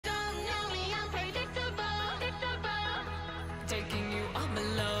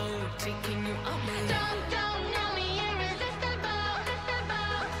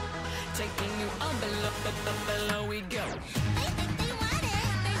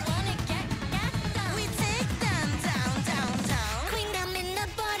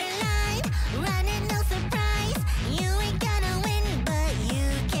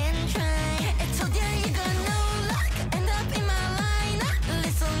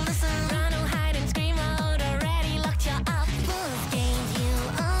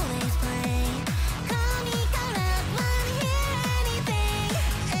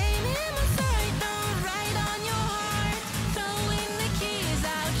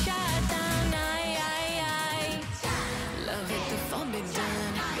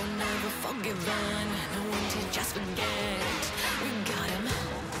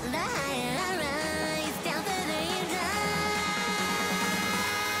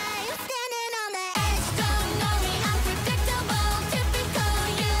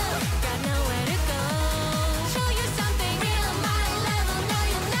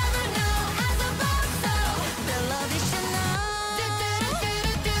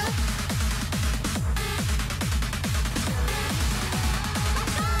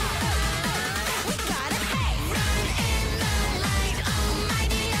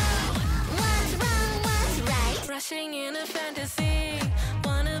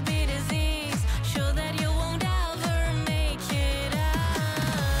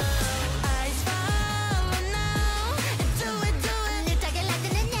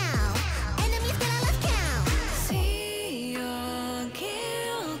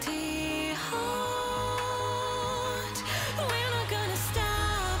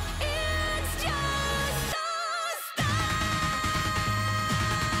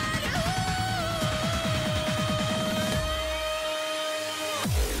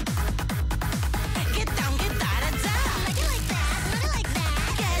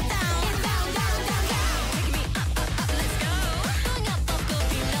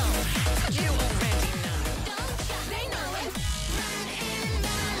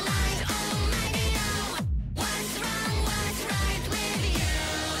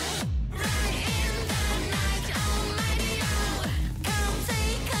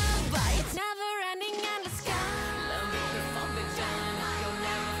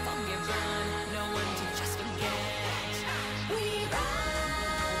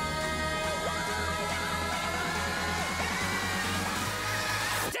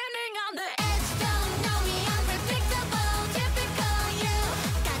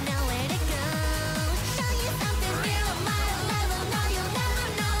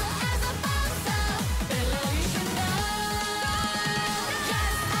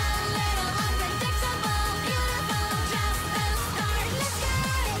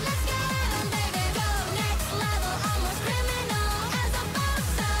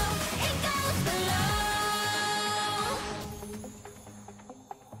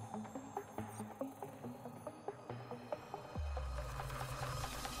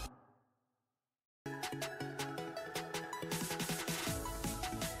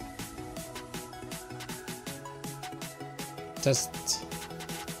Just...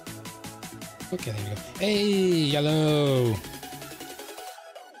 Okay, there we go. Hey, yellow!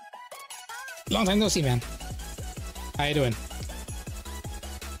 Long time no see, man. How you doing?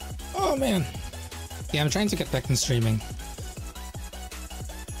 Oh, man. Yeah, I'm trying to get back in streaming.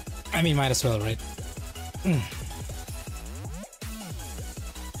 I mean, might as well, right?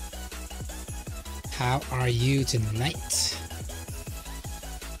 How are you tonight?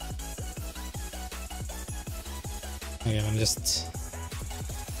 Okay, I'm just...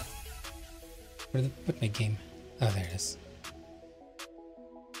 Where did I put my game? Oh, there it is.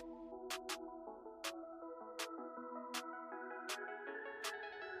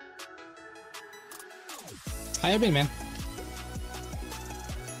 How you been, man?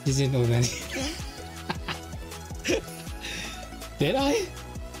 You didn't know that. Did I?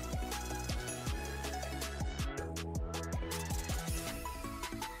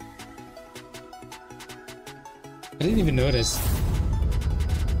 I didn't even notice.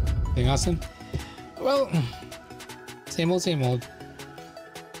 Anything awesome? Well, same old, same old.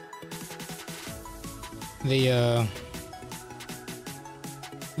 The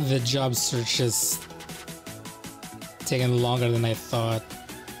job search is taking longer than I thought,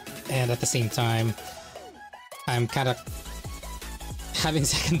 and at the same time, I'm kind of having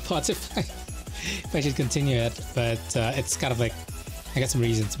second thoughts if I should continue it. But it's kind of like I got some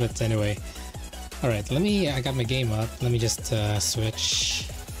reasons. But anyway. Alright, I got my game up. Let me just switch.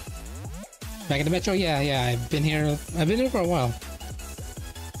 Back in the metro? Yeah, I've been here for a while.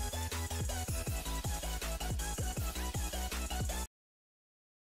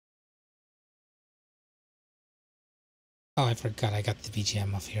 Oh, I forgot I got the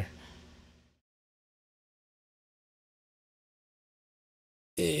BGM off here.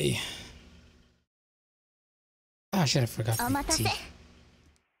 Hey. Ah, shit, I forgot the tea.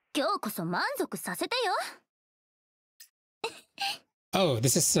 Oh,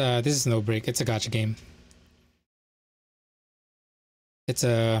 this is Snowbreak. It's a gacha game. It's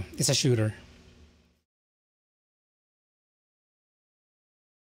a shooter.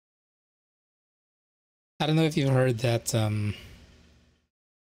 I don't know if you've heard that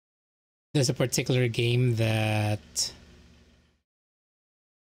there's a particular game that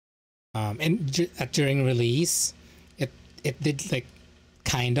during release it did like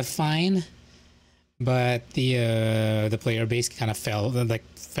kind of fine, but the player base kind of fell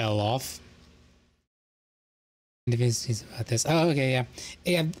off. About this. Oh, okay,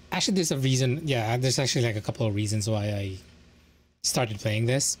 yeah. Actually, there's a reason. Yeah, there's actually like a couple of reasons why I started playing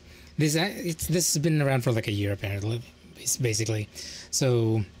this. This has been around for like a year apparently, basically.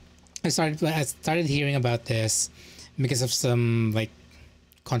 So I started hearing about this because of some like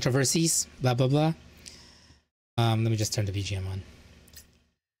controversies, blah blah blah. Let me just turn the BGM on.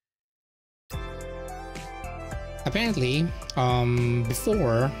 Apparently,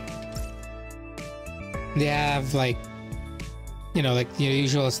 before they have like, you know, like the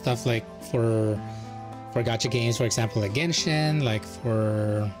usual stuff like for gacha games, for example, like Genshin, like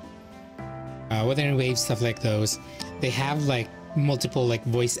for Wuthering Waves, stuff like those. They have like multiple like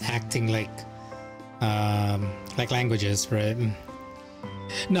voice acting like languages, right?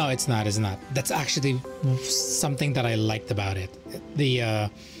 No, it's not. It's not. That's actually something that I liked about it. The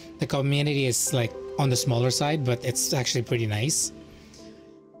community is like on the smaller side, but it's actually pretty nice.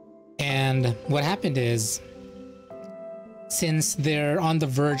 And what happened is, since they're on the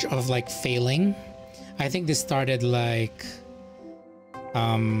verge of like failing, I think this started like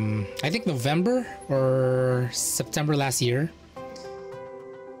I think November or September last year.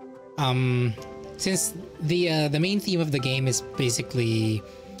 Since the main theme of the game is basically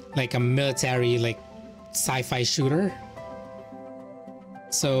like a military like sci-fi shooter,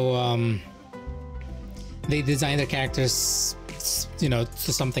 so they designed their characters, you know,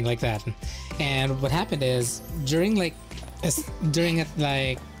 to something like that. And what happened is during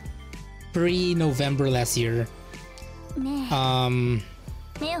pre-November last year,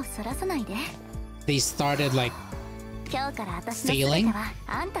 they started like failing.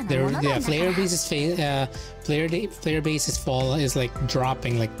 Their player base is like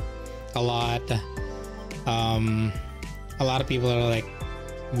dropping like a lot. A lot of people are like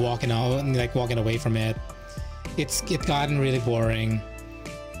walking away from it. It's gotten really boring,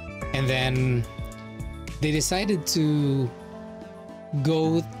 and then they decided to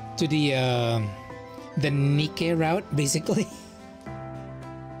go to the Nikkei route, basically.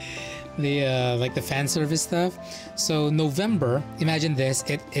 The like the fan service stuff. So November, imagine this,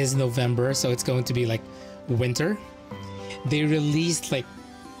 it is November, so it's going to be like winter. They released like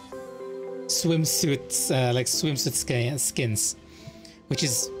swimsuits, skins, which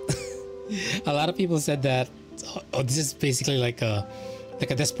is a lot of people said that oh, this is basically like a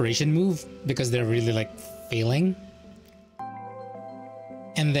desperation move because they're really like failing.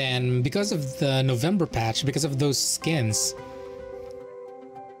 And then because of the November patch, because of those skins.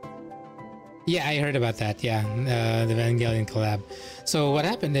 Yeah, I heard about that. Yeah, the Evangelion collab. So what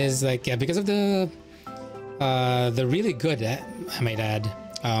happened is like, yeah, because of the really good, I might add,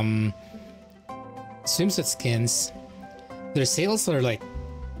 swimsuit skins, their sales are like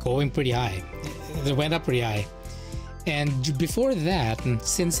going pretty high. They went up pretty high. And before that,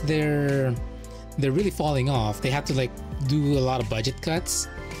 since they're really falling off, they had to like do a lot of budget cuts.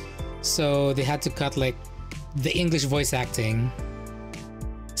 So they had to cut like the English voice acting.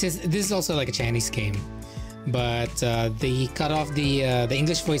 Since this is also like a Chinese game, but they cut off the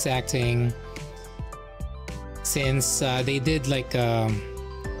English voice acting since they did like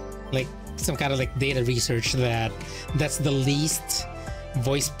some kind of like data research that's the least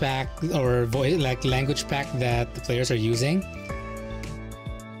voice pack or language pack that the players are using.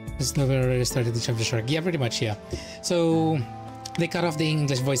 Snowbreak already started to jump the shark. Yeah, pretty much, yeah. So they cut off the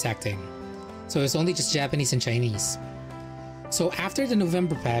English voice acting. So it's only just Japanese and Chinese. So after the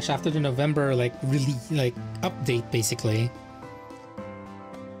November patch, after the November like really like update basically,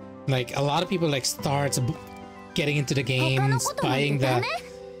 like a lot of people like starts getting into the games, buying the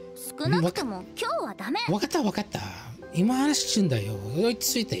わかったわかった。今話してんだよ。落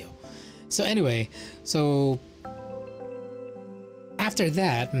ち着いてよ。So anyway, so after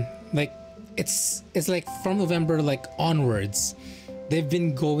that, like it's like from November like onwards, they've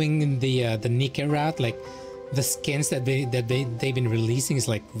been going in the Nikkei route. Like the skins that they've been releasing is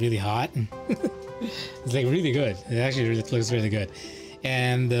like really hot. It's like really good. It actually really looks really good,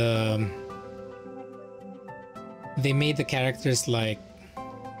 and they made the characters like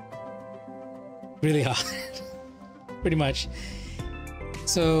really hot, pretty much.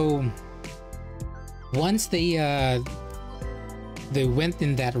 So once they went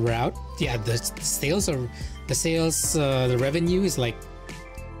in that route, yeah, the revenue is like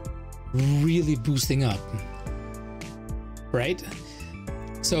really boosting up, right?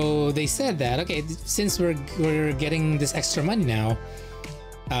 So they said that, okay, since we're getting this extra money now,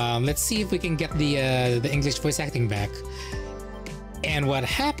 let's see if we can get the English voice acting back. And what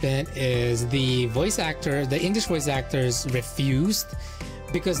happened is the English voice actors refused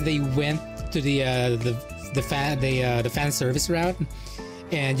because they went to the fan service route,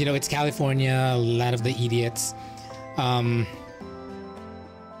 and you know it's California, a lot of the idiots.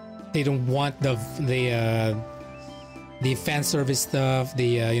 They don't want the fan service stuff,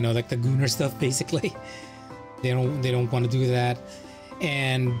 you know, like the Gooner stuff basically. They don't want to do that.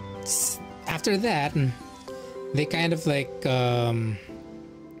 And after that, they kind of like they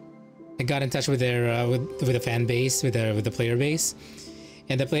got in touch with their with the fan base, with the player base,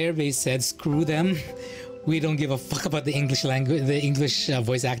 and the player base said, "Screw them. We don't give a fuck about the English language, the English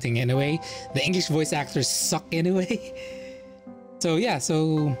voice acting anyway. The English voice actors suck anyway." So yeah,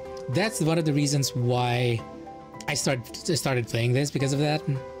 so that's one of the reasons why I started playing this, because of that.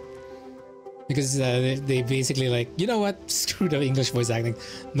 Because they basically like, you know what, screw the English voice acting.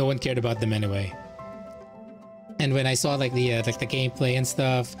 No one cared about them anyway. And when I saw like the gameplay and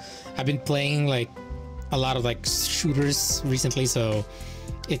stuff, I've been playing like a lot of like shooters recently, so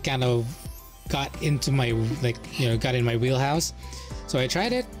it kind of got into my got in my wheelhouse. So I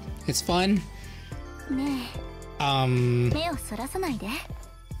tried it. It's fun.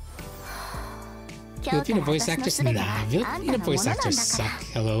 Filipino voice actors? Nah, Filipino voice actors suck.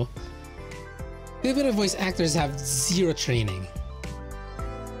 Hello. Filipino voice actors have zero training.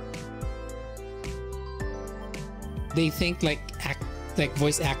 They think like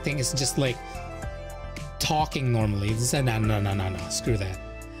voice acting is just like talking normally. It's no, screw that.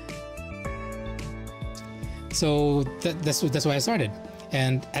 So that's why I started.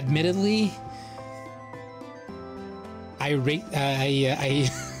 And admittedly,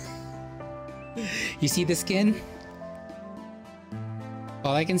 you see the skin?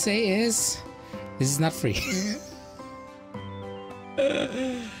 All I can say is this is not free.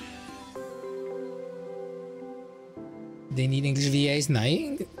 They need English VAs. No,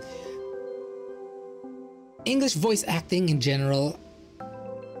 English voice acting in general,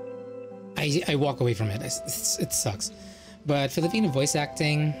 I walk away from it. It sucks. But Filipino voice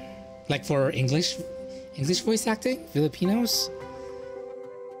acting, like for English voice acting, Filipinos,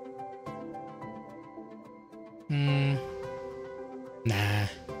 nah.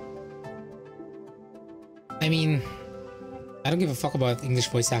 I mean, I don't give a fuck about English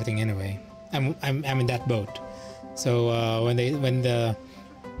voice acting anyway. I'm in that boat. So when the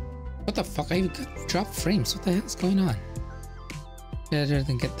what the fuck? I got dropped frames. What the hell is going on? Better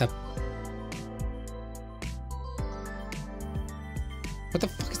than get the What the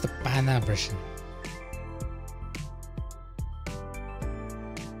fuck is the Pana version?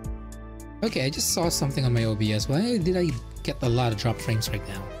 Okay, I just saw something on my OBS. Why did I get a lot of drop frames right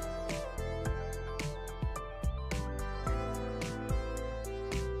now?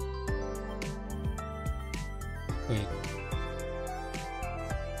 Wait.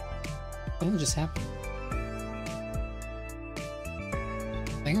 What just happened?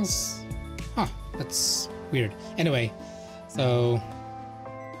 Anything else? Huh, that's weird. Anyway, so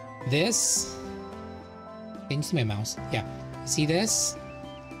this. Can you see my mouse? Yeah. See this?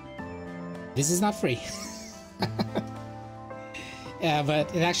 This is not free. Yeah,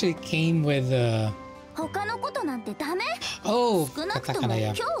 but it actually came with oh, katakana,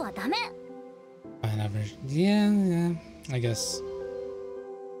 yeah. Yeah, I guess.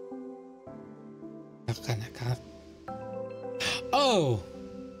 Oh!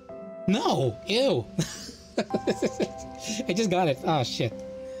 No! Ew! I just got it. Oh, shit.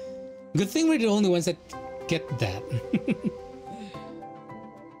 Good thing we're the only ones that get that.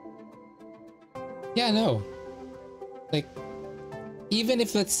 Yeah, no. Like, even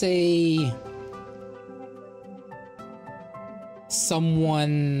if, let's say,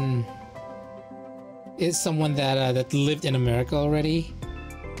 someone is someone that that lived in America already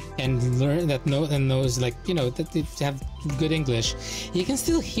and learn that knows, like, you know, that they have good English, you can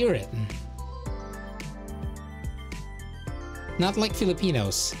still hear it. Not like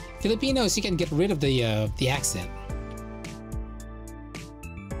Filipinos. Filipinos, you can get rid of the accent,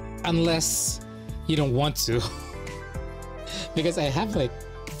 unless you don't want to. Because I have like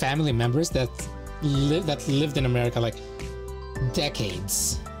family members that lived in America like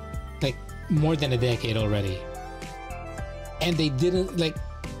decades, like more than a decade already, and they didn't, like,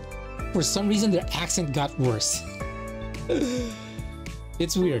 for some reason their accent got worse.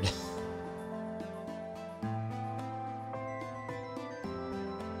 It's weird.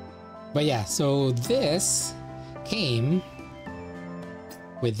 But yeah, so this came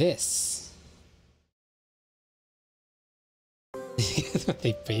with this. That's what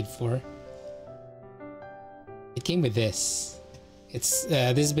they paid for. It came with this. It's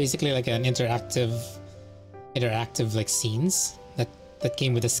this is basically like an interactive like scenes that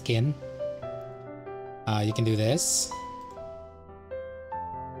came with the skin. You can do this.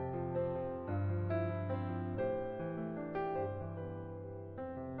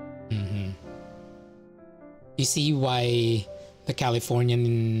 You see why the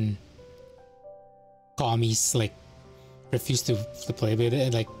Californian commies like refuse to play with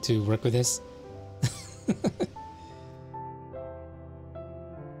it, like to work with this.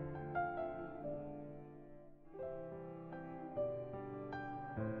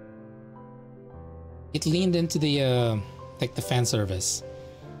 It leaned into the like the fan service,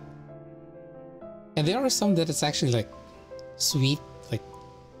 and there are some that it's actually like sweet, like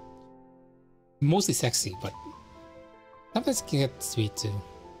mostly sexy, but sometimes it can get sweet too,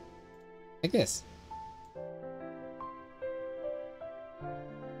 like this.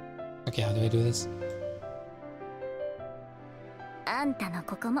 Okay, how do I do this?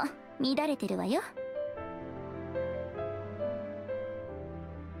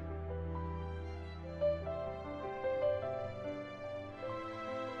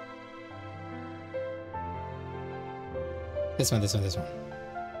 This one.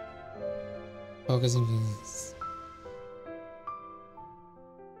 Focusing.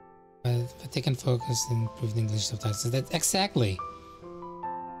 But they can focus and improve the English subtitles. That's exactly.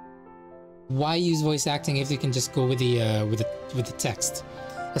 Why use voice acting if you can just go with the text?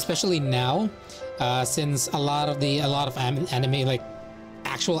 Especially now, since a lot of anime, like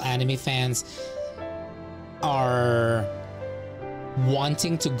actual anime fans, are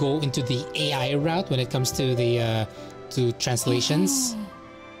wanting to go into the AI route when it comes to the to translations.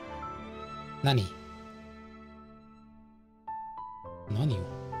 Nani?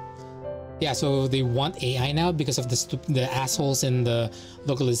 Yeah, so they want AI now because of the assholes in the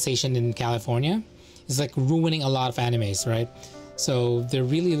localization in California. It's like ruining a lot of animes, right? So they're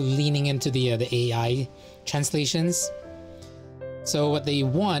really leaning into the AI translations. So what they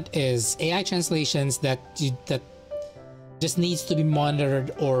want is AI translations that just needs to be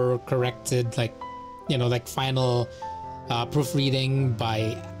monitored or corrected, like, you know, like final proofreading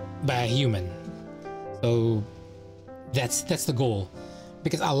by a human. So that's the goal,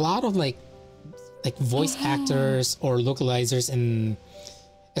 because a lot of like voice actors or localizers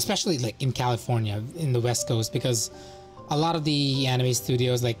especially like in California, in the West Coast, because a lot of the anime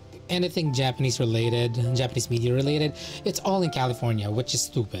studios, like anything Japanese media related, it's all in California, which is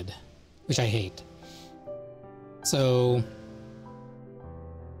stupid, which I hate. So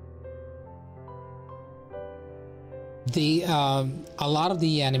a lot of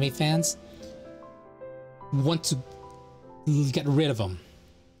the anime fans want to get rid of them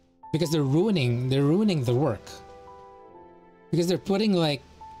because they're ruining the work, because they're putting like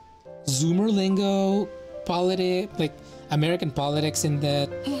Zoomer lingo, like American politics in that,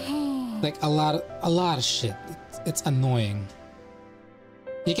 like a lot of shit. It's annoying.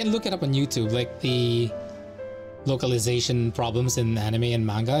 You can look it up on YouTube, like the localization problems in anime and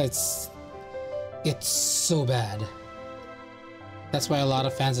manga. It's so bad. That's why a lot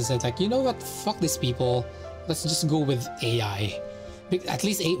of fans have said, like, you know what, fuck these people, let's just go with AI. At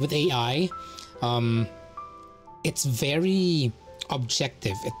least with AI, it's very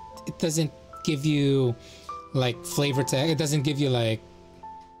objective. It doesn't give you like flavor text. It doesn't give you like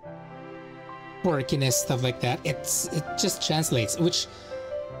quirkiness, stuff like that. It just translates, which,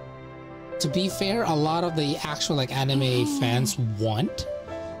 to be fair, a lot of the actual like anime fans want,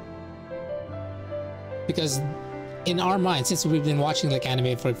 because in our minds, since we've been watching like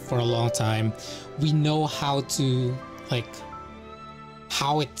anime for a long time, we know how to like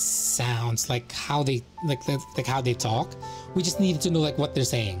how it sounds, like how they like how they talk. We just need to know like what they're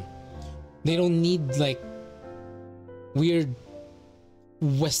saying. They don't need like weird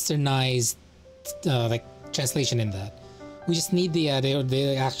westernized like translation in that. We just need the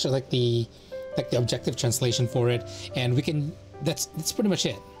actual like the objective translation for it, and we can. That's pretty much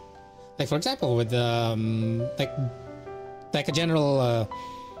it. Like for example, with like a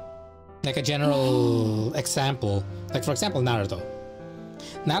general example. Like for example, Naruto.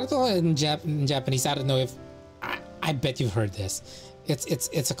 Naruto in Japanese. I don't know if I bet you've heard this.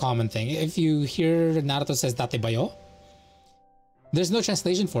 It's a common thing. If you hear Naruto says "datebayo," there's no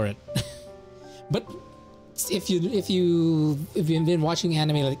translation for it. But if you've been watching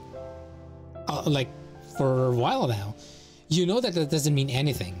anime like for a while now, you know that doesn't mean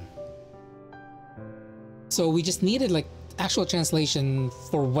anything. So we just needed like actual translation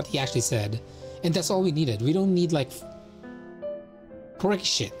for what he actually said, and that's all we needed. We don't need like quirky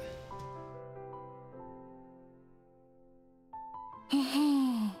shit.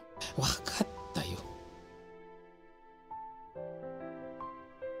 わかったよ。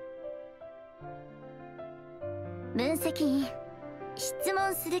分析員、質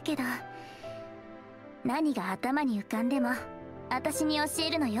問するけど、何が頭に浮かんでも私に教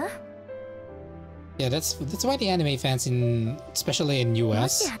えるのよ。Yeah, that's why the anime fans especially in US, も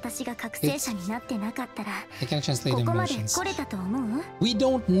し私が覚醒者になってなかったら、 they can translate ここまで emotions. 来れたと思う？ We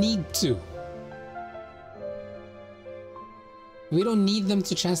don't need to. We don't need them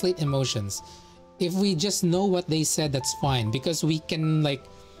to translate emotions. If we just know what they said, that's fine, because we can like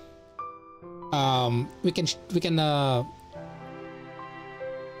we can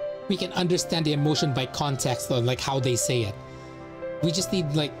understand the emotion by context of like how they say it. We just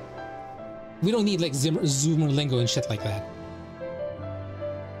need like we don't need like Zoomer lingo and shit like that.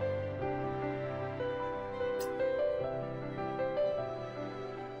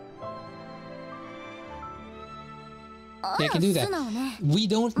 They can do that. We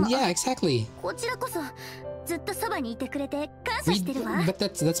don't. Yeah, exactly. こちらこそずっとそばにいてくれて感謝してるわ。 But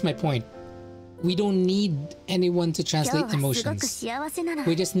that's my point. We don't need anyone to 今日 translate はすごく emotions. 幸せなの。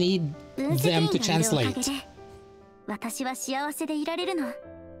 We just need 分析 them 員 to がいるおかげ translate. で私は幸せでいられるの。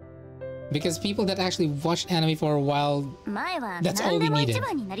 Because people that actually watched anime for a while, 前は That's all 何 we でも needed. 一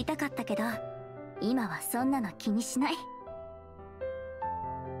番になりたかったけど、今はそんなの気にしない。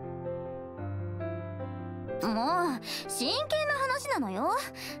もう真剣な話なのよ。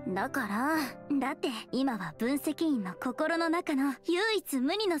だって今は分析員の心の中の唯一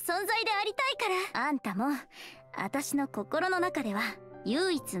無二の存在でありたいから。あんたも私の心の中では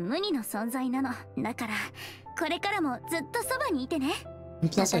唯一無二の存在なの。だからこれからもずっとそばにいてね。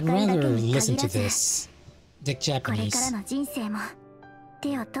 and plus I'd rather listen to this. Dick これから Japanese. の人生も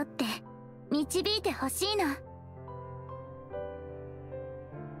手を取って導いてほしいの。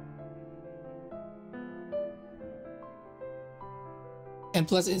 And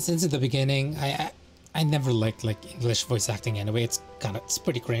plus, since the beginning, I never liked like English voice acting anyway. It's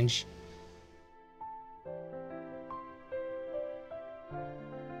pretty cringe.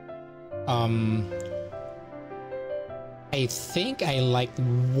 I think I liked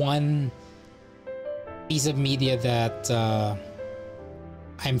one piece of media that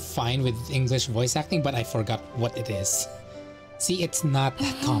I'm fine with English voice acting, but I forgot what it is. See, it's not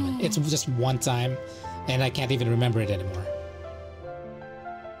that common. It's just one time, and I can't even remember it anymore.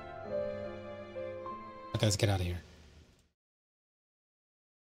 Okay, let's get out of here.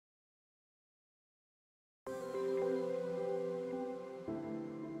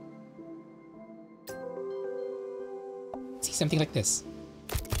 See, something like this.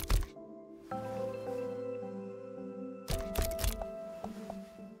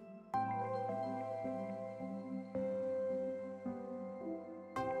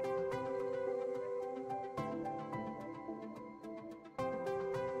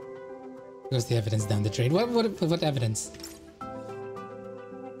 Goes the evidence down the drain. What evidence?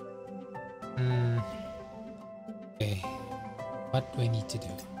 Okay. What do I need to do?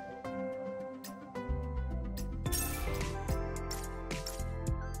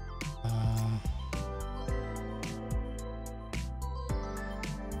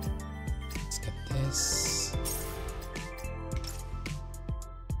 Let's get this.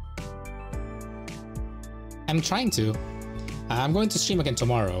 I'm trying to. I'm going to stream again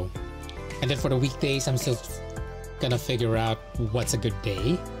tomorrow. And then for the weekdays, I'm still gonna figure out what's a good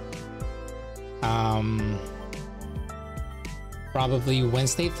day. Probably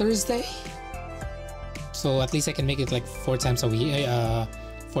Wednesday, Thursday. So at least I can make it like 4 times a week.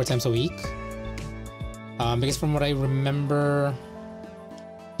 4 times a week. Because from what I remember,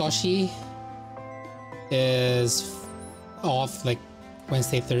 Toshi is off like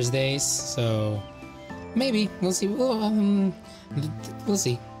Wednesday, Thursdays. So maybe we'll see. We'll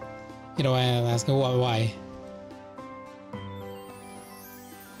see. You know, I'll ask her why.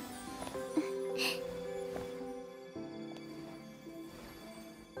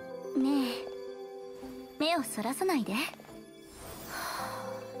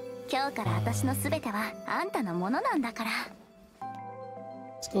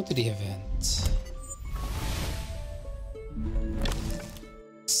 Let's go to the event.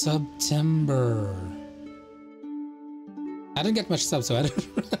 September. I don't get much subs, so I don't,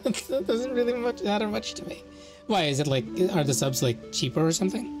 that doesn't really matter much to me. Why is it like? Are the subs like cheaper or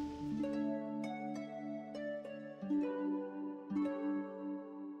something?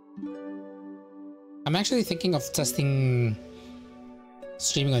 I'm actually thinking of testing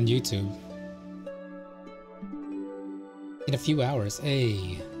streaming on YouTube in a few hours.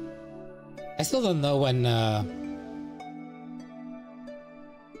 Hey, I still don't know when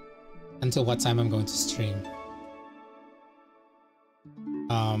until what time I'm going to stream.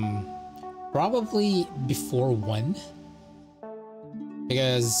 Probably before 1,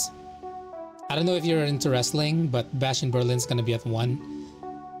 because I don't know if you're into wrestling, but Bash in Berlin's gonna be at 1.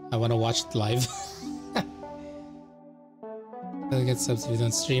 I want to watch it live. I'll get subs if you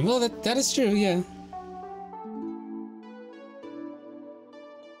don't stream. Well, that is true, yeah.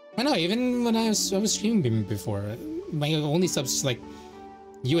 I know, even when I was streaming before, my only subs is like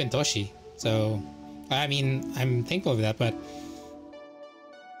you and Toshi. So, I mean, I'm thankful for that, but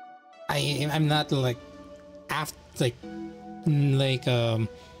I'm not like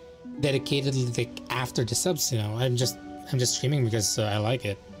dedicated like after the subs, you know. I'm just streaming because I like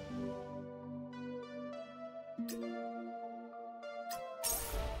it.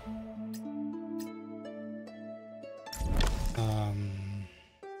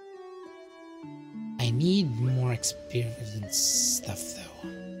 I need more experience and stuff though.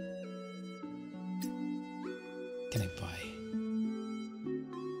 Can I buy?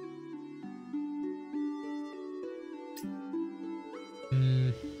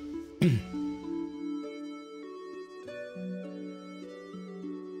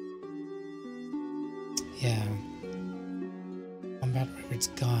 Yeah. Combat record's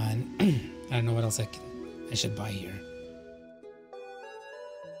gone. I don't know what else I should buy here.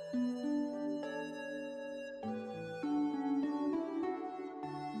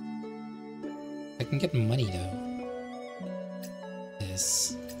 I can get money though.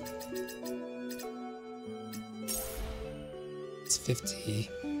 This. It's 50.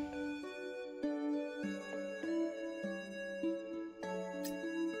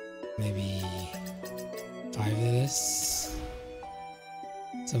 Maybe 5 of this.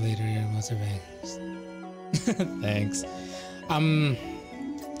 So later your monster banks. Thanks. I'm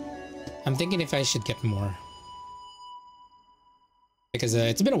thinking if I should get more. Because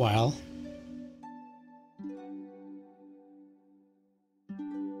it's been a while.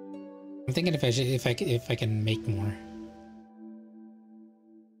 I'm thinking if I can make more.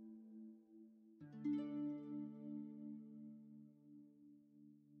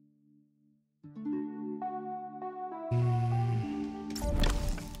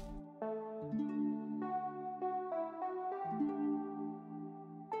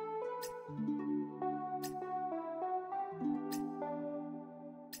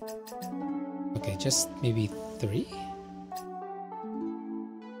 Okay, just maybe 3.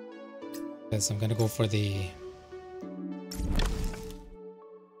 Because I'm gonna go for the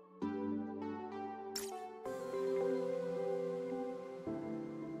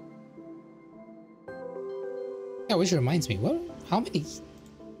yeah, which reminds me, how many?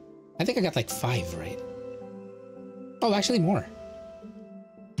 I think I got like 5, right? Oh, actually more.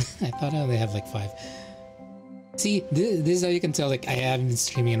 I thought I only have like 5. See, this is how you can tell like I haven't been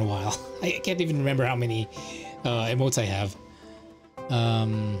streaming in a while. I can't even remember how many emotes I have.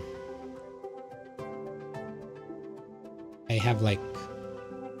 I have like,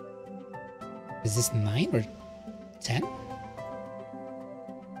 is this 9 or 10?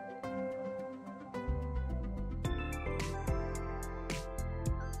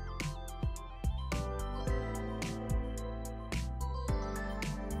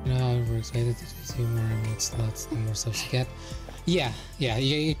 No, we're excited to see more remote slots, the more subs you get. Yeah,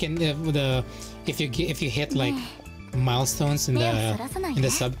 you can if you hit like milestones in the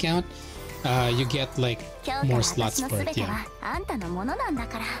sub count, you get like more slots for it. Yeah.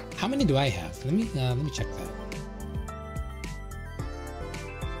 How many do I have? Let me check that.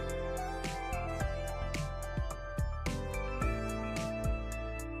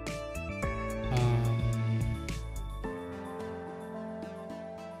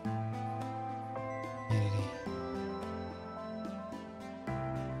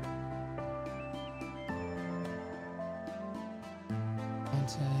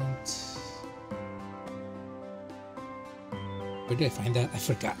 Where did I find that? I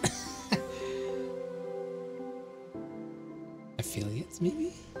forgot. Affiliates,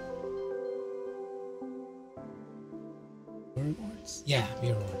 maybe? Rewards? Yeah,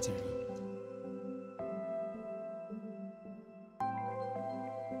 your rewards. There we go.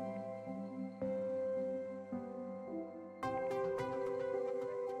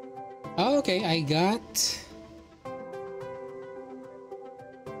 Oh, okay, I got...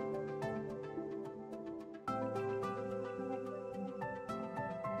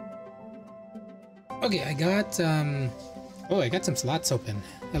 Okay, I got, oh, I got some slots open.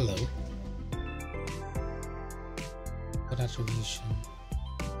 Hello. What attribution?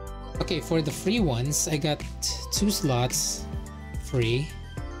 Okay, for the free ones, I got 2 slots free.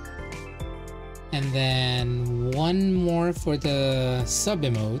 And then 1 more for the sub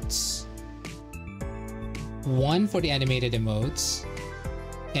emotes. 1 for the animated emotes.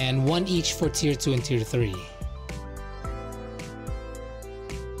 And 1 each for tier 2 and tier 3.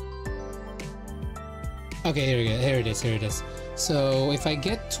 Okay, here we go. Here it is. So if I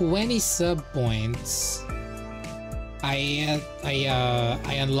get 20 sub points, I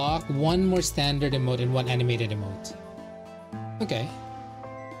unlock 1 more standard emote and 1 animated emote. Okay.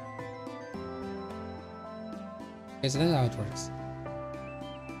 Okay, so that's how it works.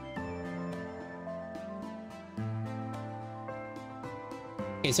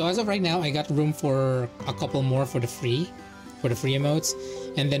 Okay, so as of right now, I got room for a couple more for the free emotes,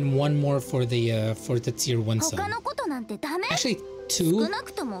 and then 1 more for the tier 1 sub. Actually 2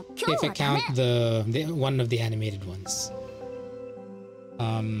 if I count the one of the animated ones.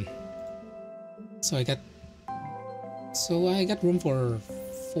 So I got room for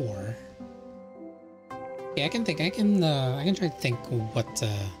 4. Yeah, I can try to think what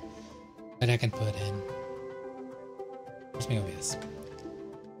I can put in. Where's my OBS?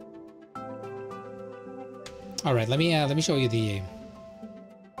 All right, let me show you the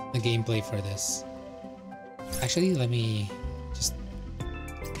gameplay for this. Actually, let me just.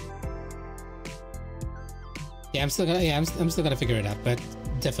 Yeah, I'm still gonna figure it out, but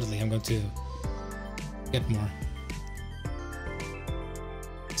definitely I'm going to get more.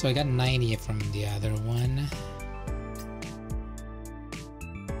 So I got 90 from the other one.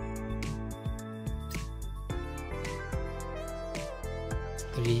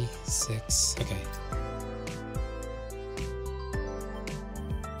 Three, 6, okay.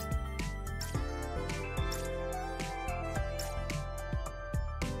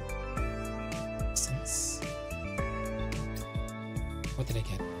 What did I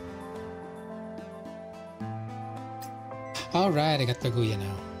get? Alright, I got Kaguya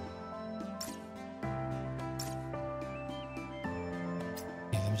now.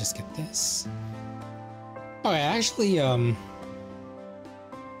 Okay, let me just get this. Oh,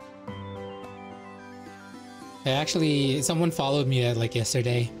 someone followed me like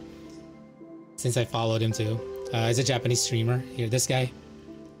yesterday. Since I followed him too. He's a Japanese streamer. Here, this guy.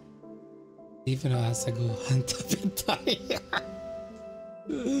 Even Asago Hanta Pentai.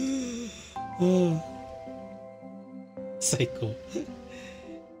 Psycho.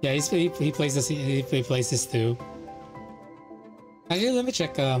 Yeah, he plays this. He plays this too. Actually, let me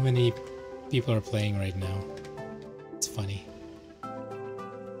check how many people are playing right now. It's funny.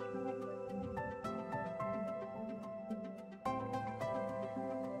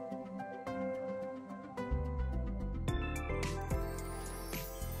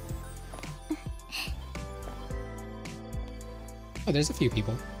 Oh, there's a few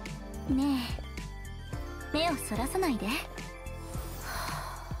people. ねえ、目をそらさないで。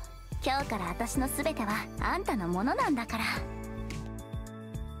今日から私のすべてはあんたのものなんだから。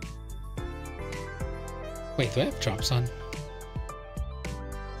Wait, do I have drops on?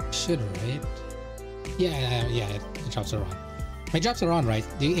 Should, right? Yeah, it drops are on. My drops are on, right?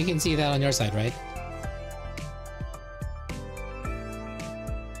 You can see that on your side, right?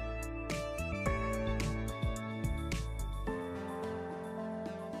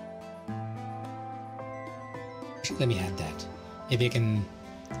 Actually, let me add that. Maybe I can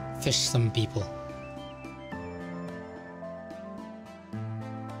fish some people.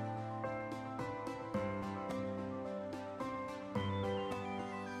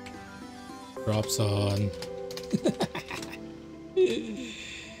 Drops on.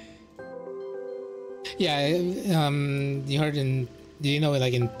 Yeah, you heard in, do you know,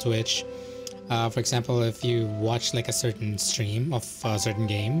 like in Twitch, for example, if you watch like a certain stream of a certain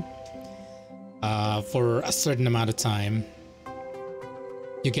game, for a certain amount of time,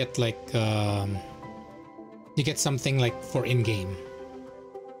 you get like, you get something like for in-game.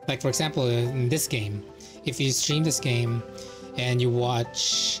 Like for example, in this game, if you stream this game and you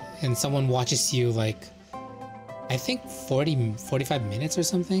watch, and someone watches you like, I think 45 minutes or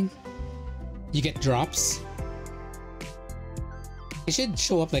something, you get drops. It should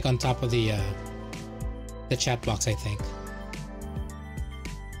show up like on top of the chat box, I think.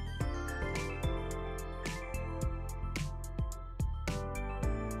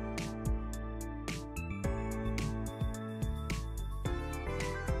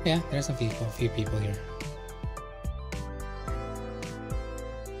 Yeah, there's a few people here.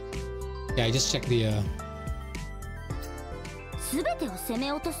 Yeah, I just checked the 全てを攻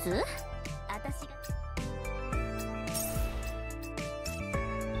め落とす？私が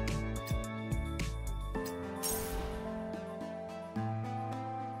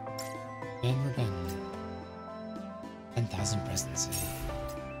and we're done. 10,000 presents.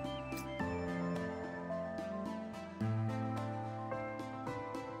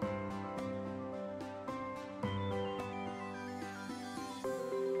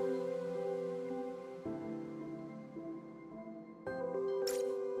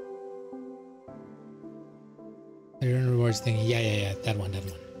 The earn rewards thing. Yeah. That one.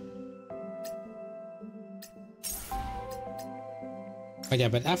 But yeah,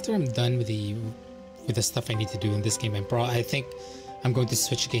 but after I'm done with the stuff I need to do in this game, I think I'm going to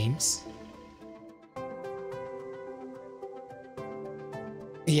switch games.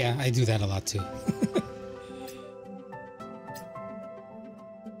 Yeah, I do that a lot too.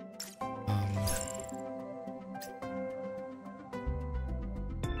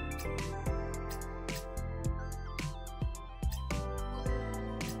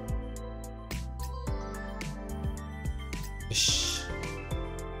 Ish.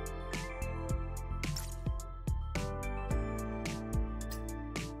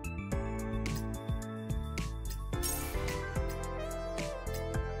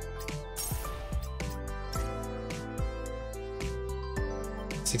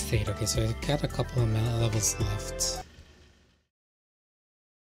 Six to eight. Okay, so I got a couple of levels left.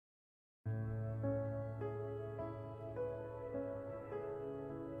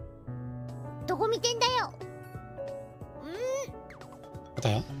 What the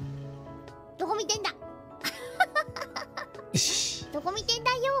hell? どこ見てんだどこ見てん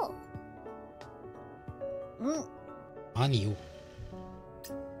だよ何よ?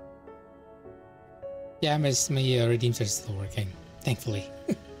 Yeah, my redeems are still working, thankfully.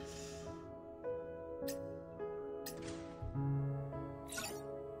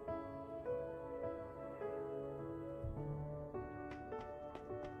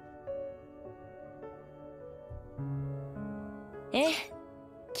 Eh,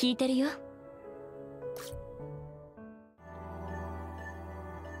 聞いてるよ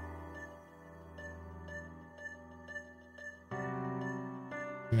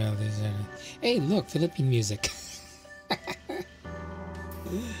Hey, look, Philippine music.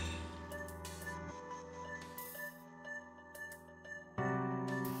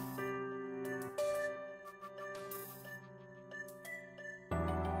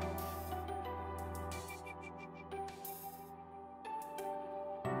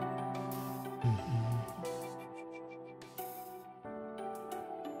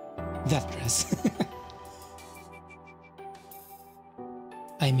 That dress.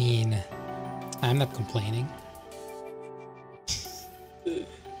 I mean, I'm not complaining.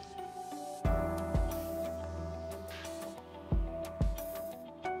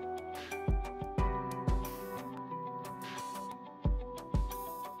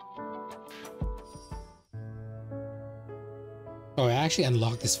 Oh, I actually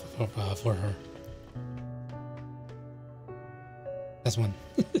unlocked this for her. That's one.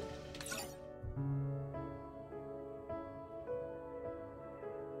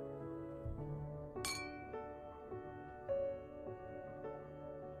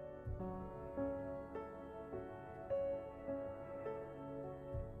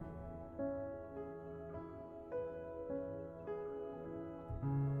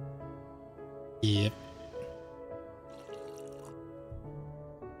 Yep.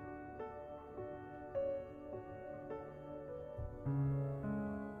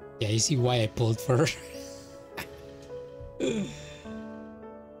 Yeah, you see why I pulled for her.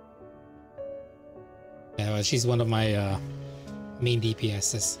 Yeah, well, she's one of my main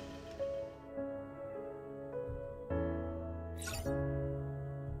DPSs.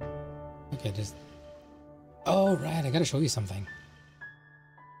 Okay, just... Oh, right, I gotta show you something.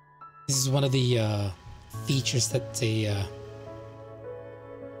 This is one of the features that they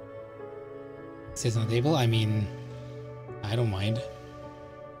says on the table. I mean, I don't mind.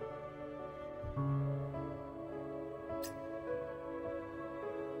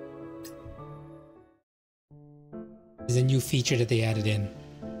 There's a new feature that they added in.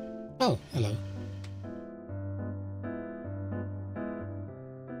 Oh, hello.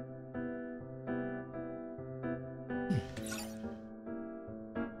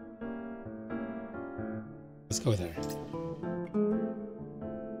 Let's go with her.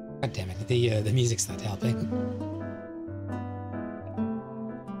 God damn it, the music's not helping.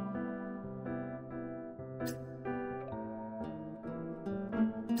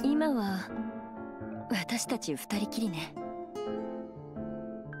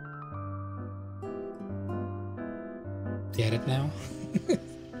 Get it now?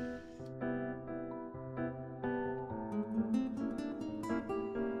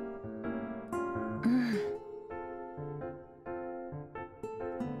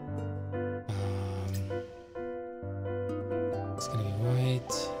 It's gonna be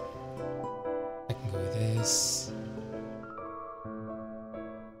white. I can go with this.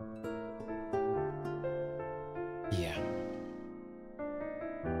 Yeah.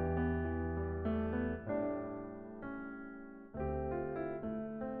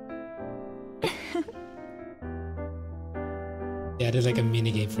 Yeah, I did like a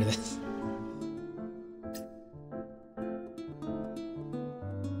mini game for this.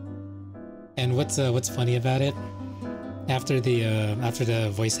 And what's funny about it? After the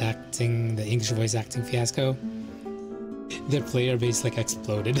voice acting, the English voice acting fiasco, their player base like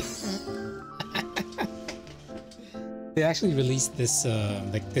exploded. They actually released this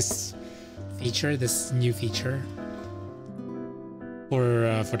this feature, this new feature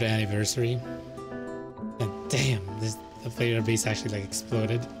for the anniversary. And damn, the player base actually like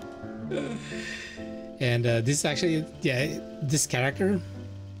exploded. And this actually, yeah, this character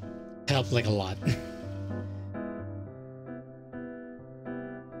helped like a lot.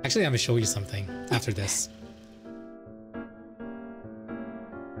 Actually, I'm gonna show you something after this.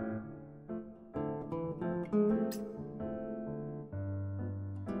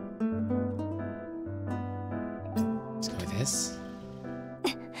 Let's go with this.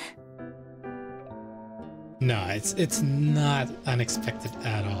 No, it's not unexpected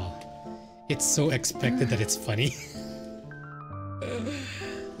at all. It's so expected that it's funny.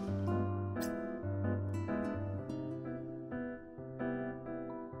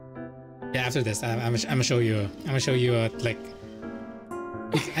 Yeah, after this, I'm gonna show you. I'm gonna show you like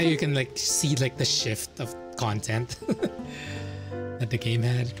how you can like see like the shift of content that the game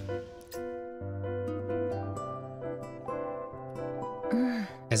had.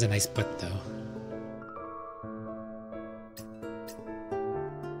 Has a nice butt though.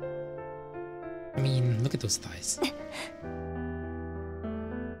 I mean, look at those thighs.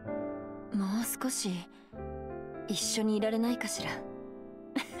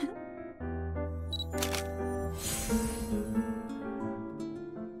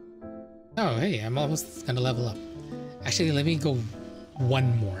 Oh, hey, I'm almost gonna level up. Actually, let me go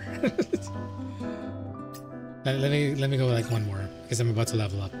one more. let me go like one more because I'm about to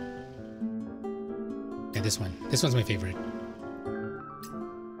level up. Yeah, this one. This one's my favorite.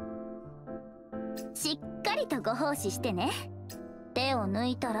 しっかりとご奉仕してね。手を抜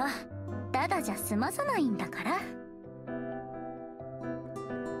いたらただじゃ済まさないんだから。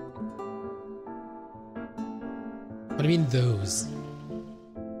What do you mean those?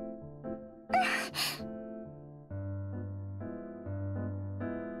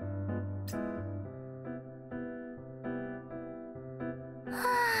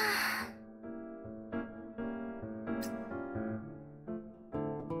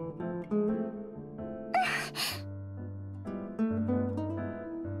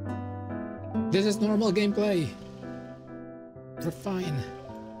 This is normal gameplay. We're fine.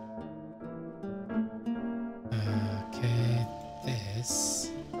 Okay, this.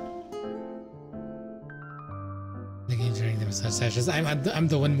 The game during the massage sessions. I'm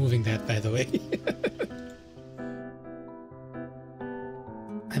the one moving that, by the way.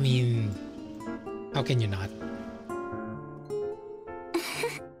 I mean, how can you not?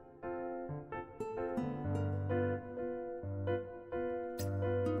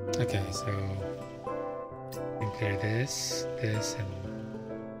 Okay, so we can clear this, this, and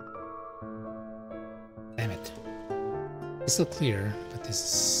damn it. It's still clear, but this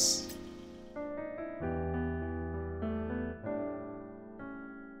is...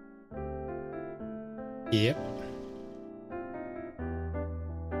 Yep.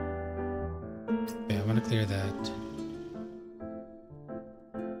 Okay, I want to clear that.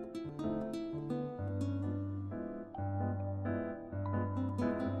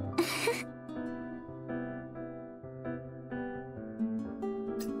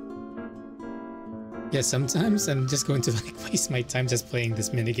 Yeah, sometimes I'm just going to like waste my time just playing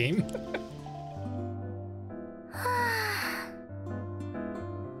this minigame.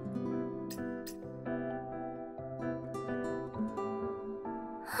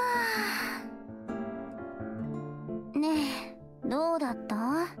ねえ、どうだっ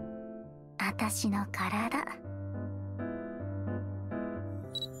た？私の体。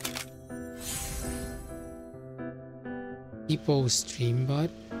People stream bot.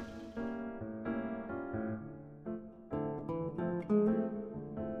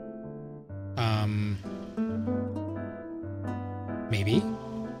 Maybe.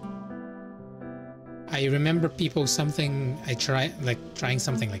 I remember people something I trying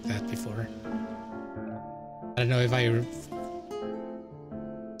something like that before. I don't know if I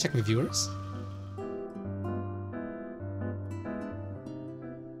check my viewers.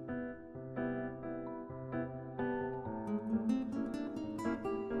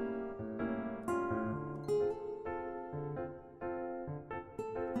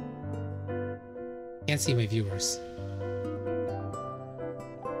 Can't see my viewers.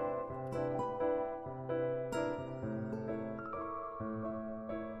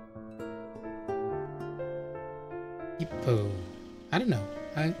 Hippo. I don't know.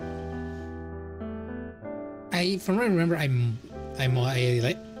 I from what I remember, I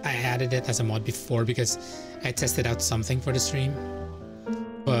added it as a mod before because I tested out something for the stream,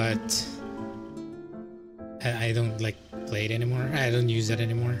 but I don't like play it anymore. I don't use it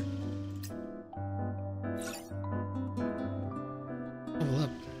anymore. Level up.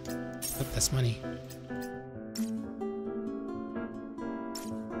 Oh, that's money.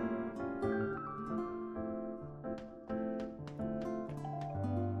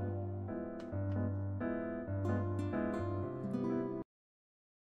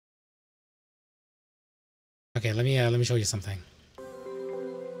 Okay, let me show you something.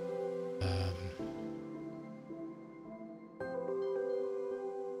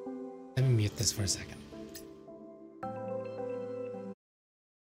 Let me mute this for a second.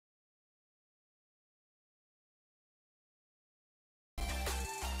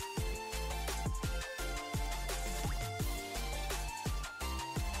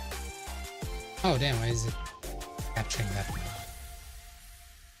 Oh damn, why is it capturing that one?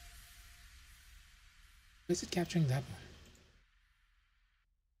 Why is it capturing that one?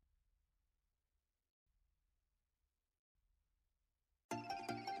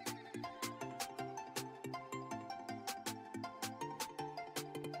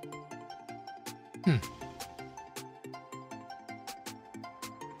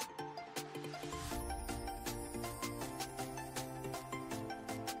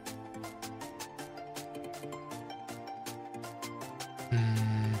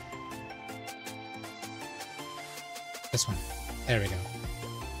 This one. There we go.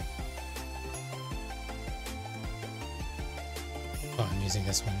 Oh, I'm using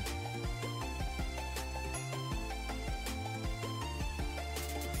this one.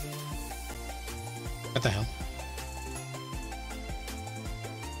 What the hell?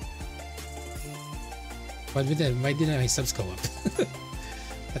 Why didn't my subs go up?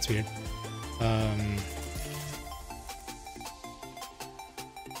 That's weird.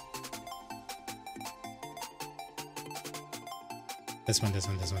 This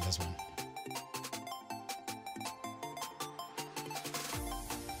one.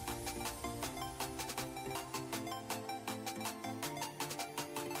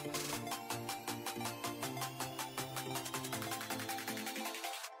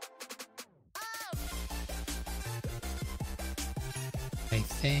 I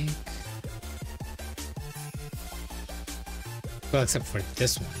think. Well, except for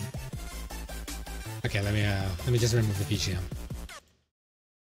this one. Okay, let me just remove the BGM.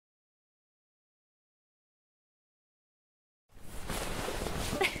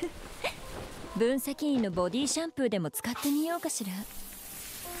 分析員のボディシャンプーでも使ってみようかしら。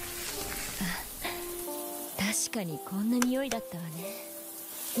確かにこんな匂いだったわね。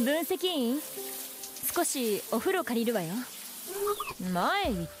分析員、少しお風呂借りるわよ。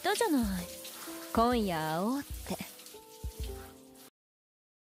前言ったじゃない。今夜会おうって。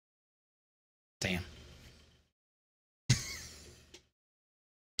Damn.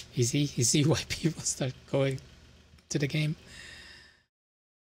 You see why people start going to the game?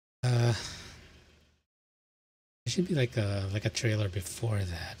 There should be like a trailer before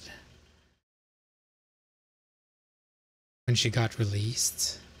that. When she got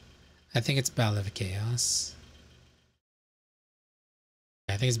released. I think it's Ballad of Chaos.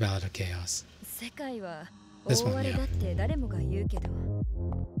 Yeah, I think it's Ballad of Chaos. This one, yeah.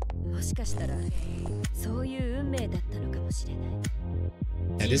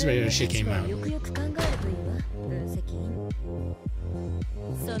 Yeah, this radio she came out.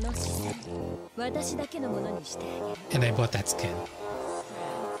 And I bought that skin.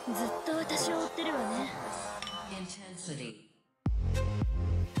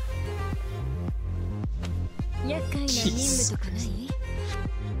 Jesus.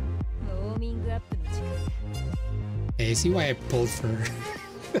 Hey, you see why I pulled for her?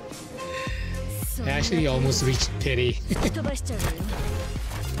 I actually almost reached pity.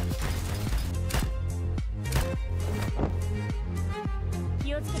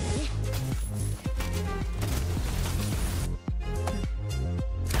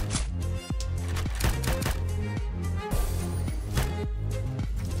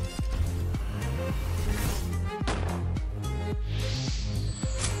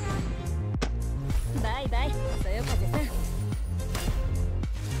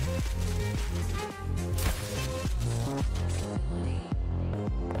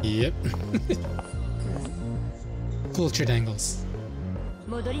 Yep. Cultured angles.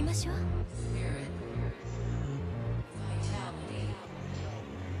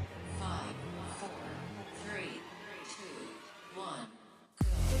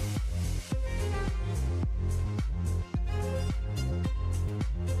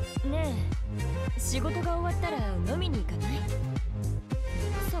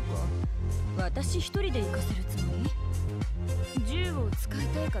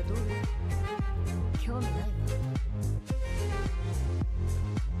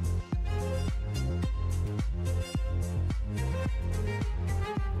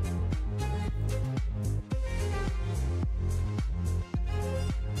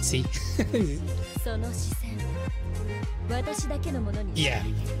 See? Yeah,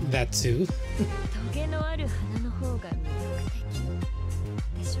 that too.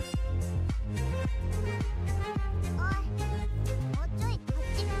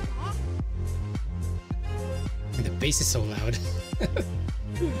 And the bass is so loud.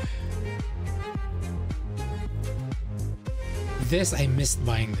 This, I missed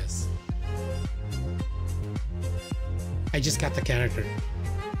buying this. I just got the character.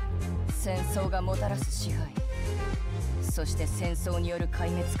 戦争がもたらす支配、そして戦争による壊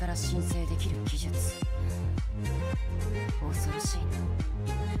滅から申請できる技術。恐ろしいな。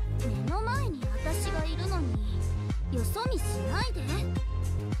目の前に私がいるのによそ見しないで。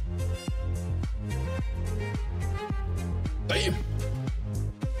Damn.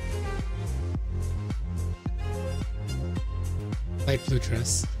 Light blue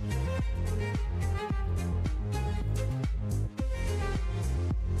dress.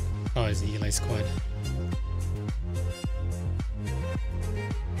 Oh, it's the Eli squad.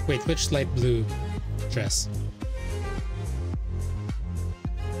 Wait, which light blue dress?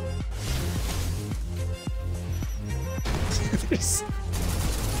 There's...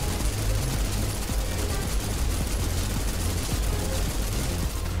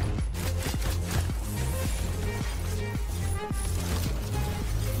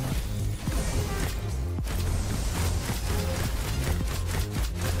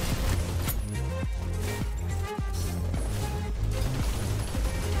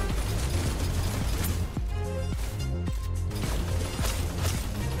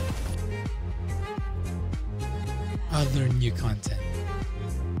 other new content.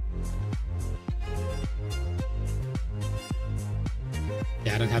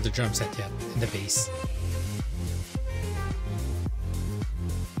 Yeah, I don't have the drum set yet and the bass.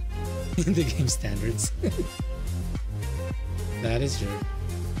 In the game standards. That is true.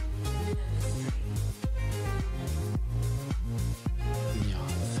 Yeah.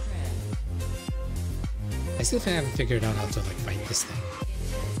 I still haven't figured out how to like fight this thing.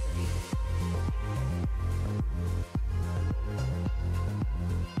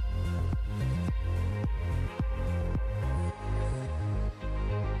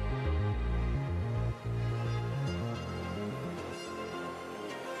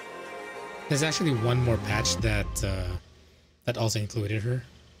 There's actually one more patch that that also included her.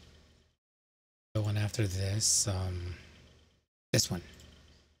 The one after this, this one.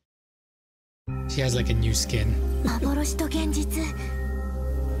 She has like a new skin.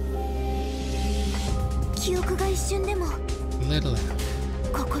 記憶が一瞬でも Little out.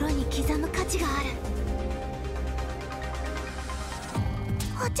 心に刻む価値がある。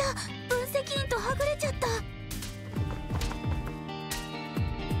あちゃ、分析員とはぐれちゃった。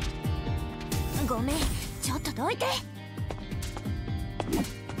ごめん、ちょっとどいて。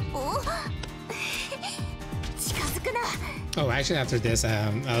お近づくな。 Oh, actually, after this,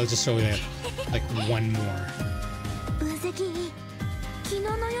 I'll just show you like one more. 分析員、昨日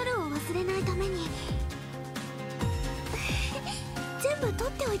の夜を忘れないために全部取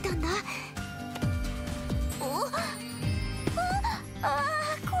っておいたんだ。お今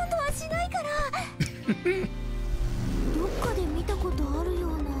度はしないから。どっかで見たことあるよ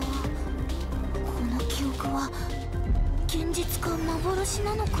うな。この記憶は現実か幻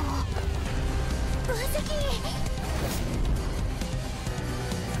なのか。分析員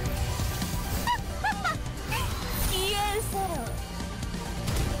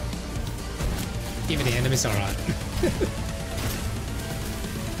Even the enemies are on.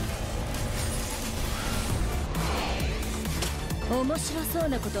 面白そう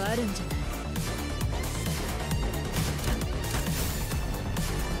なことあるんじゃない。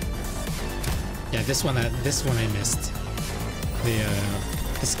Yeah, this one I missed.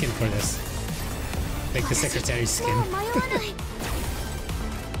 The skin for this, like the secretary skin. もう迷わない。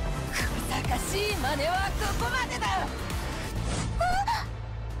難しい真似はここまでだ。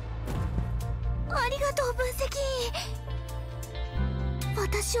ありがとう分析員。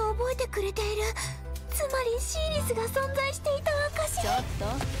私を覚えてくれている。つまりシーリスが存在していた証。ちょっと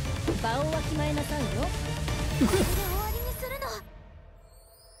場をわきまえなさいよ。これで終わりにするの。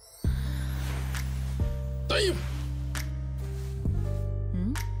Damn.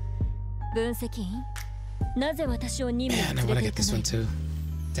 ん？分析員？なぜ私を任務 Man, に I 連 wanna れ get て this いか one ない？ too.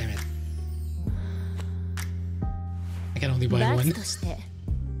 Damn it. I can only buy 罰 one. として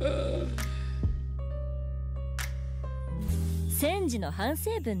戦時の反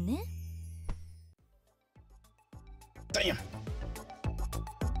省文ね。Damn. ヤ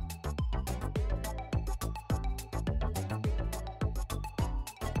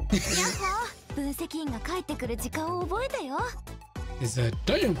ッホー、分析員が帰ってくる時間を覚えたよ。 Is that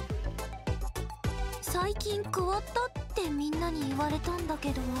damn? 最近変わったってみんなに言われたんだ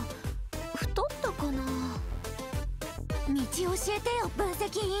けど、太ったかな。道教えてよ分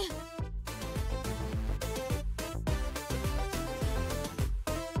析員。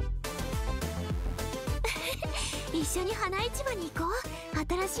一緒に花市場に行こう。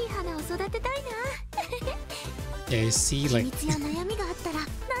新しい花を育てたいな。Yeah, you see, 秘 like, 密や悩みがあったら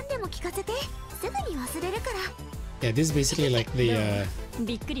何でも聞かせて。すぐに忘れるから。 yeah, this is basically like the,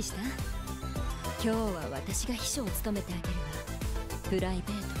 びっくりした？今日は私が秘書を務めてあげるわ。プライベ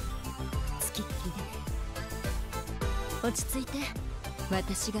ートつきっきりで。落ち着いて、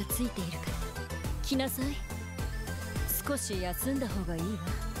私がついているから来なさい。少し休んだ方がいいわ。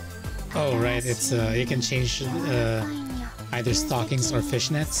 oh, right, it's, you can change, either stockings or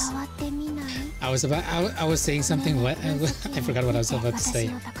fishnets. 触ってみない？ I was saying something, what? I forgot what I was about to 私 say.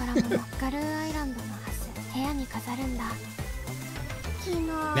 の宝物ガルーアイランドのハス部屋に飾るんだ。昨日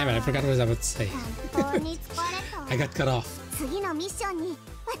Damn it, I forgot what I was about to say. 本当に疲れた。 I got cut off. 次のミッションに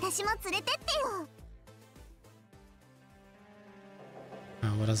私も連れてってよ。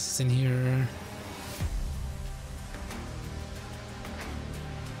 What else is in here?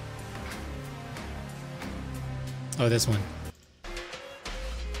 Oh, this one.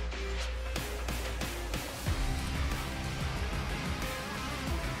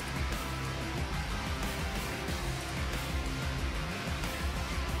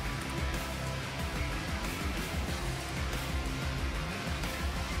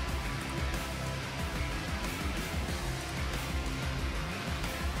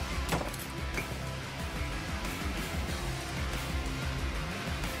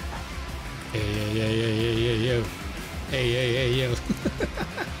 Yo. Hey, yo.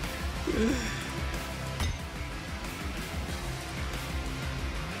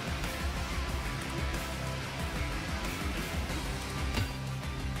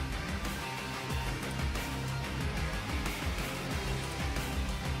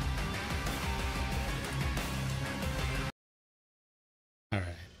 All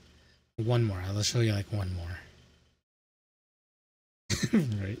right. One more. I'll show you like one more.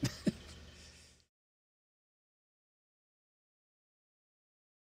 Right.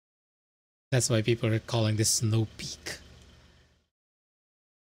 That's why people are calling this Snowpeak.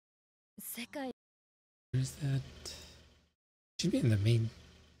 世界 Where's that? Should be in the main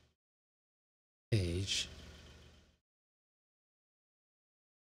page.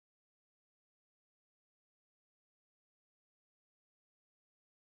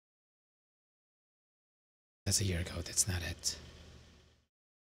 That's a year ago. That's not it.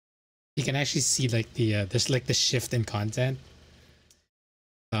 You can actually see like the there's like the shift in content.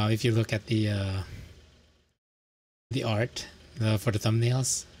 If you look at the art for the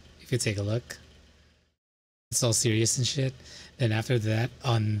thumbnails, if you take a look, it's all serious and shit. Then after that,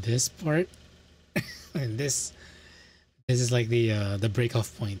 on this part, and this is like the break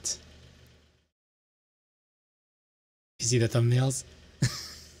off point. You see the thumbnails?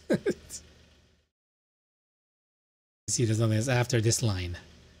 You see the thumbnails after this line.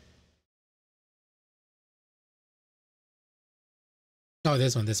 Oh,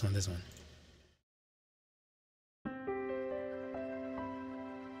 this one. 分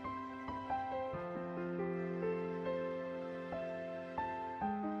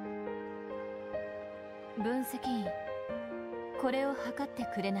析員、これを測って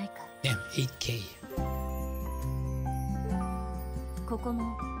くれないか。Damn, 8K. ここ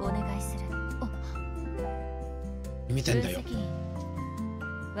もお願いする。見てんだよ。分析員、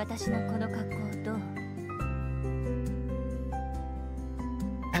私のこの格好どう？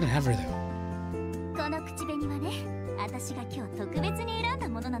 I don't have her though. この口紅はね、私が今日特別に選んだ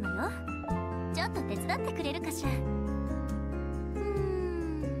ものなのよ。ちょっと手伝ってくれるかしら。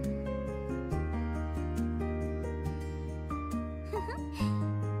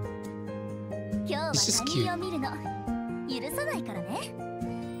今日は他人を見るの許さないからね。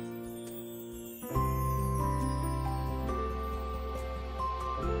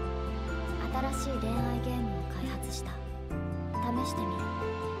新しい恋愛ゲームを開発した。試してみる。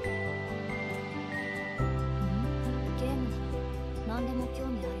ゲームなら何でも興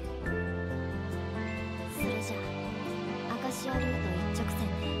味あるよ。それじゃあアカシアルート一直線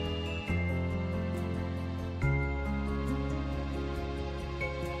で。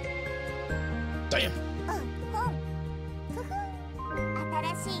Damn.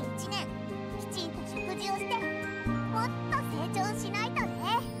 新しい1年きちんと食事をしてもっと成長しないとね。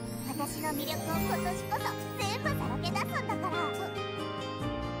私の魅力を今年こそ全部さらけ出すんだから。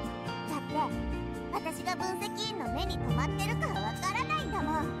だって私が分析員の目に留まってるかわからないんだ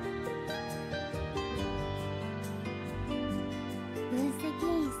もん。分析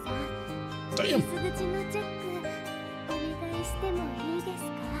員さん、傷口のチェックお願いしてもいいですか？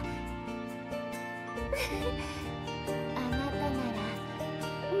あなたなら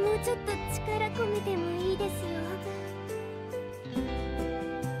もうちょっと力込めてもいいですよ。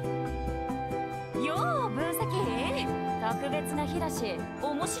よう分析、特別な日だし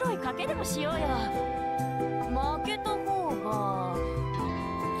面白い賭けでもしようよ。負けた方が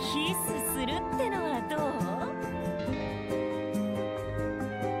キスするってのはどう？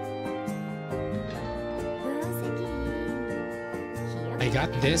 I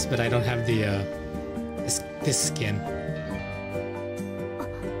got this, but I don't have the this skin.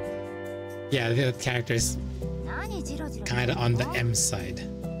 Yeah, the character is kind of on the M side.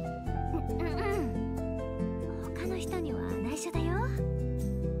 他の人には内緒だよ。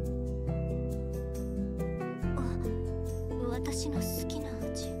私の好きな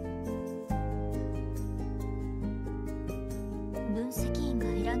味。分析員が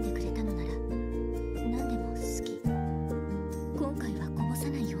選んでくれたのなら何でも好き。今回はこぼさ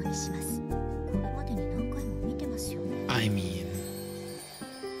ないようにします。これまでに何回も見てますよね。I mean,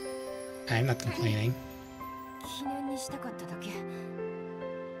 I'm not complaining. 記念にしたかっただけ。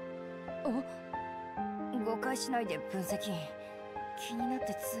誤解しないで分析。気になっ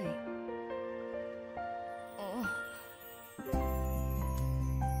てつい。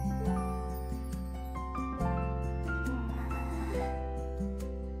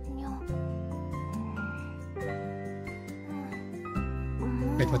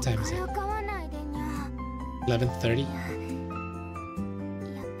Wait, what time is it? 11:30?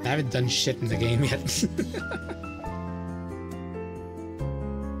 I haven't done shit in the game yet. 先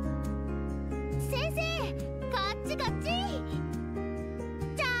生、こっちこっち。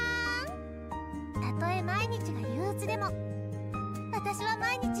じゃーん。たとえ毎日が憂鬱でも、私は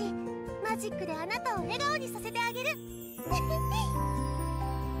毎日マジックであなたを笑顔にさせてあげる。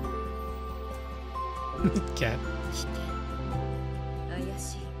Cat. 怪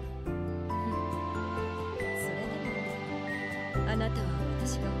しい。それでもあなたは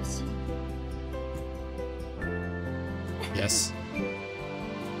私が欲しい。 Yes.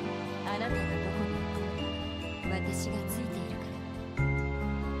 あなたがどこに行こうが私がついているから。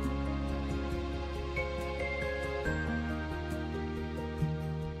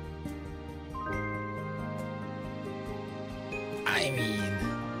I mean,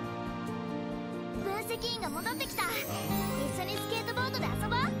 分析員が戻ってきた。一緒にスケートボードで遊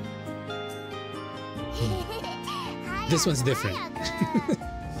ぼう。this one's different. 出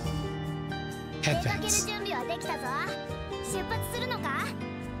かける Headbands. 準備は出発するのか？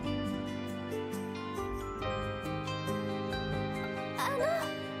大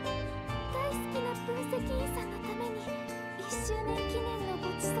好きな分析員さんのために1周年記念のご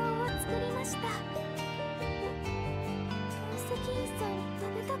ちそうを作りました。分析員さん食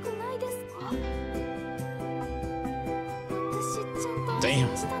べたくないですか？私ちゃんと応援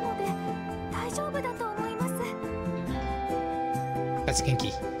したので大丈夫だと思います。That's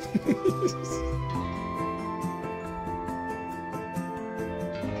kinky.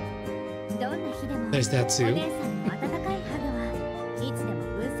 どんな日でも There's that お too. 姉さんの温かいハグはいつでも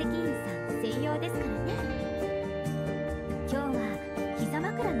分析員さん専用ですからね。今日は膝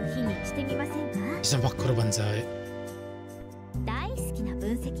枕の日にしてみませんか？ Isang bakuro banzai. 大好きな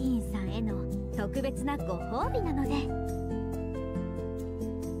分析員さんへの特別なご褒美なので。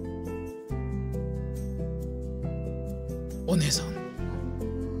お姉さん。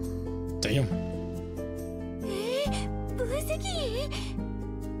Damn. 分析員？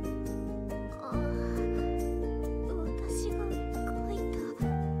私が書いた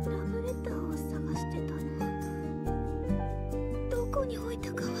ラブレターを探してたの。どこに置い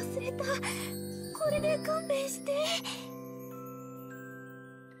たか忘れた。これで勘弁して。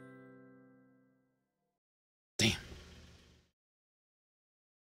Damn.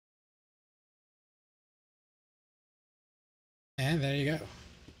 And there you go.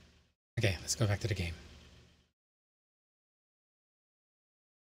 Okay, let's go back to the game.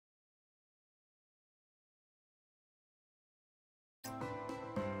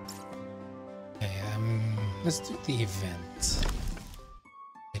 Okay, let's do the event.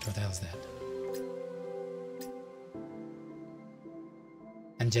 Wait, what the hell is that?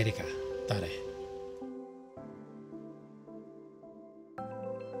 Angelica, Tare.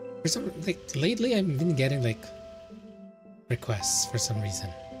 For some, like, lately I've been getting, like, requests for some reason.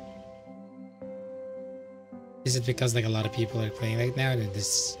 Is it because, like, a lot of people are playing right now and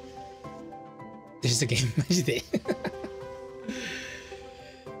this is a game? マジで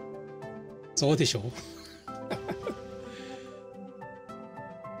そうでしょ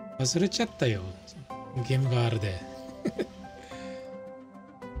忘れちゃったよゲームがあるで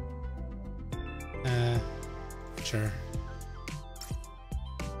sure.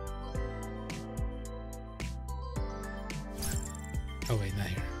 Oh wait, not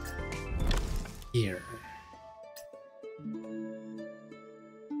here. Here.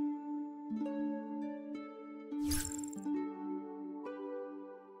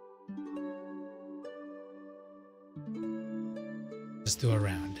 Let's do a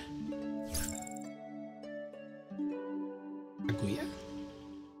round. Kaguya?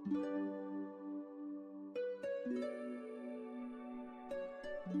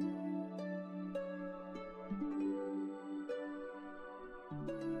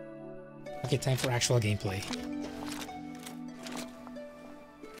 Okay, time for actual gameplay.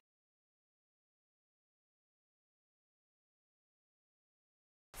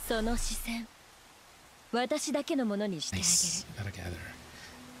 その視線、私だけのものにしてあげる。 Nice. Gotta gather.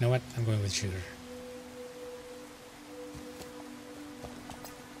 You know what? I'm going with shooter.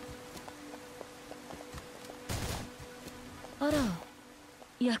 あら、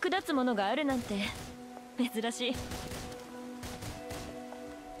役立つものがあるなんて珍しい。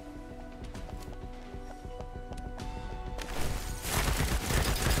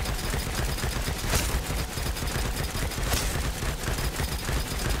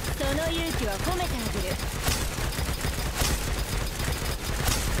その勇気は褒めてあげる。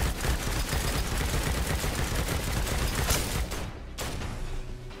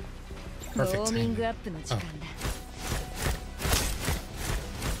ウォ Perfect ーミン time. グアップの時間だ。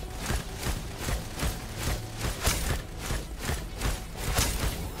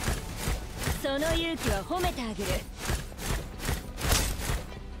その勇気は褒めてあげる。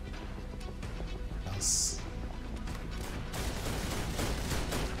Else.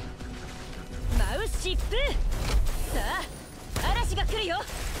 舞う疾風。さあ、嵐が来るよ。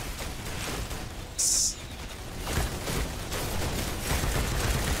Yes.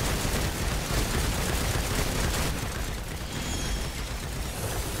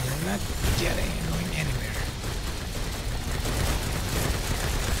 You're not going anywhere.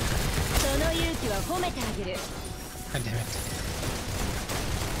 その勇気は褒めてあげる。 God damn it.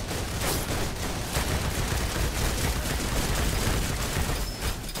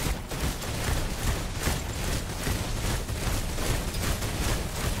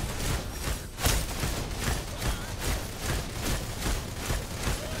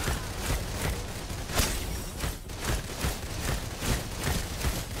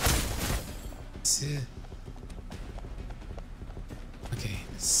 Okay,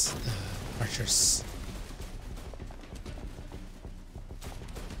 it's archers.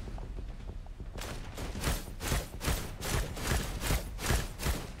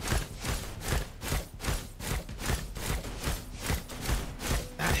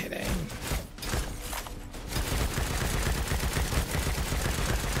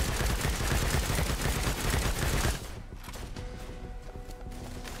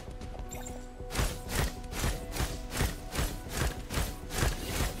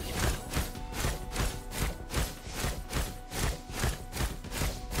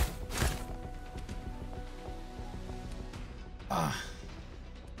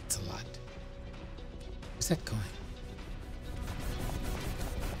 That's a lot. Where's that going?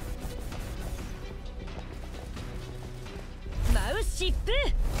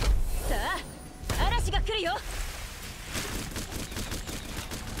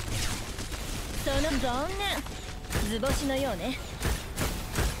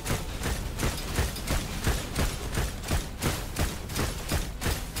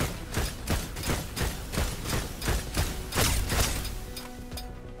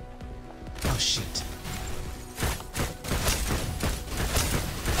 Oh shit.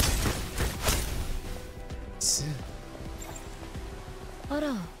 So, あ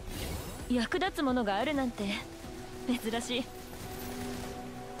ら、役立つものがあるなんて珍しい。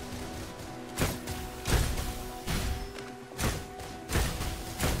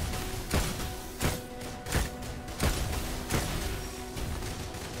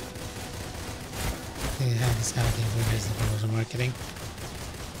they have this kind of thing where there's the promotion marketing.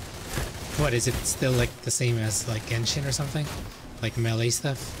 What is it still like the same as like Genshin or something? Like melee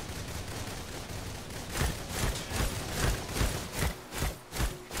stuff?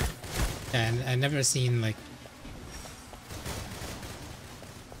 Yeah, and I've never seen like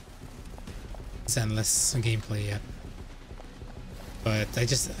this endless gameplay yet. But I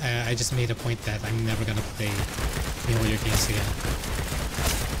just made a point that I'm never gonna play the older games again.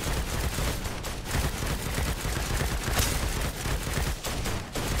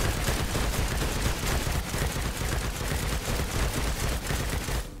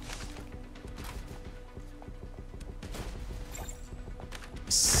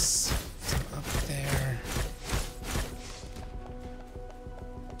 Up there.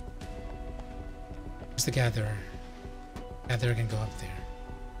 Where's the gatherer? Gatherer can go up there.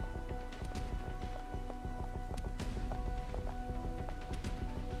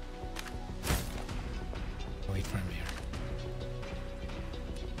 Wait for him here.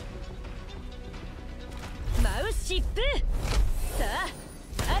 マウシップ。さ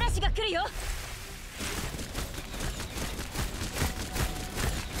あ、嵐が来るよ。さ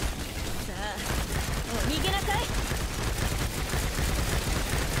あ、お逃げなさい。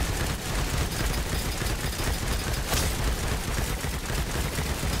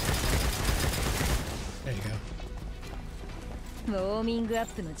There you go. ウォーミングアッ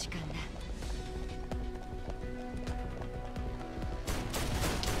プの時間だ。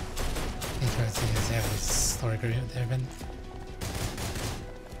Interesting is have this story agreement there, Ben.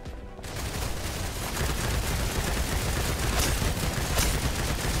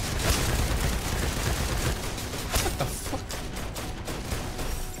 What the fuck?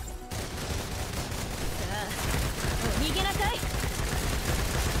 さあ、お逃げなさい。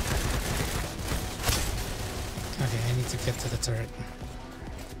 Okay, I need to get to the turret.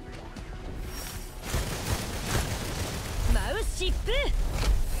 マウシップ。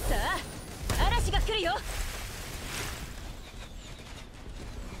さあ、嵐が来るよ。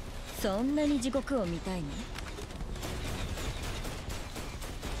そんなに地獄を見たいの？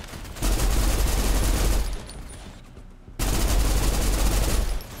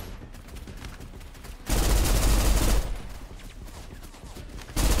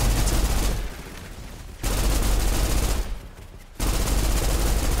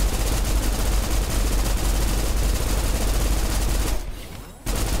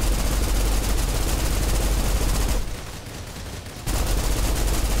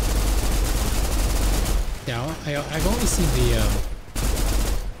 Yeah, I've only seen the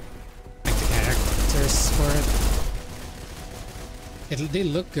like the characters for it. They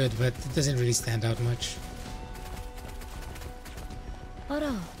look good, but it doesn't really stand out much. あ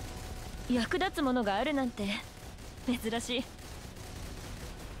ら、役立つものがあるなんて珍しい。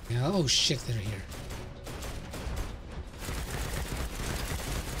 Yeah, oh shit, they're here.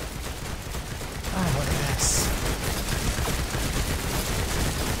 Oh, what an ass.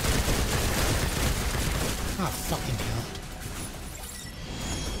 Oh, fucking hell.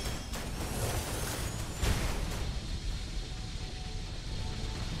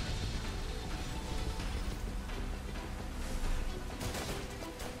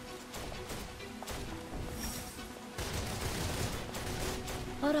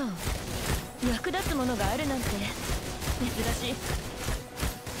 Oh, あら、役立つものがあるなんて珍しい。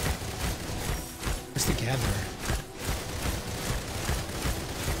 Where's the gatherer?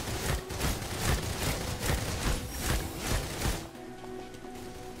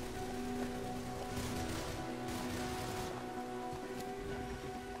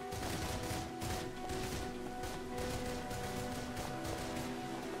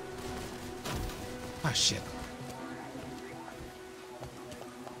 Ah, shit.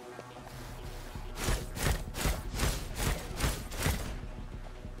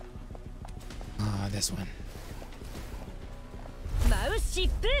 this one. マウシッ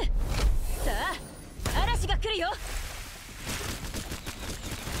プ。さあ、嵐が来るよ。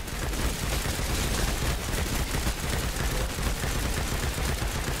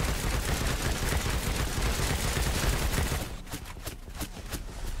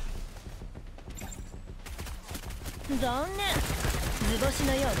残念。図星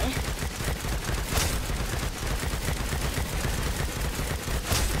のようね。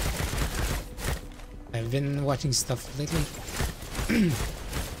I've been watching stuff lately.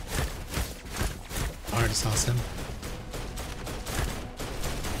 Art is awesome.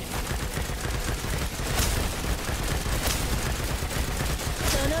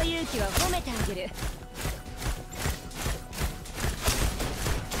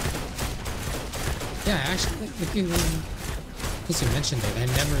 Yeah, actually, if you, because you mentioned it, I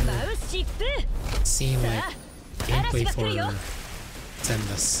never seen like gameplay for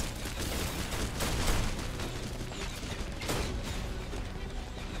Zenless.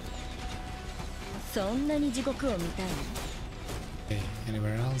 Okay,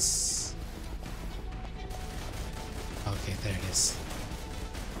 anywhere else? Okay, there it is.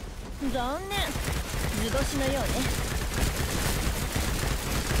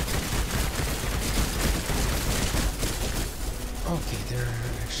 Okay, they're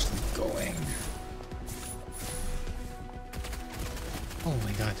actually going. Oh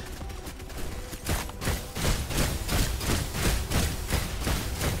my god.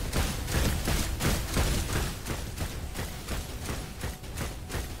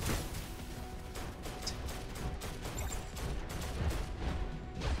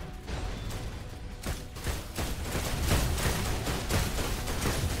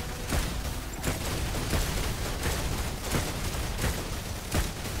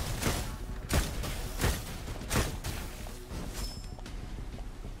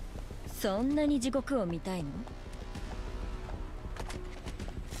 So many地獄を見たいの?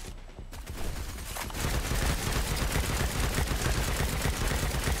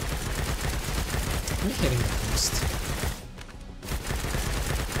 We're hitting the post.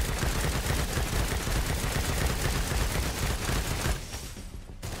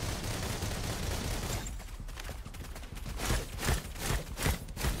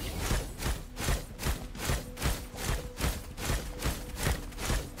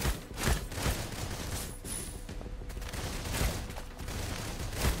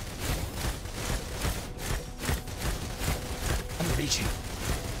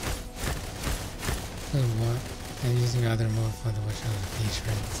 Oh, what? I'm using other mode for the watch on the page,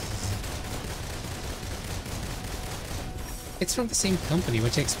 right? It's from the same company,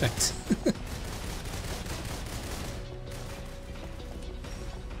 what you expect?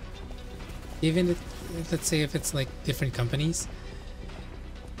 Even if, let's say if it's like different companies,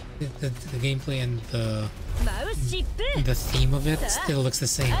 the gameplay and the theme of it still looks the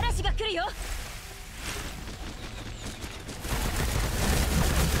same.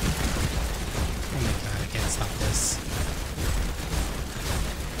 Stop this.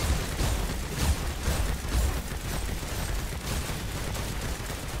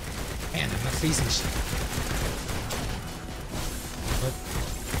 Man, I'm not freezing shit. What?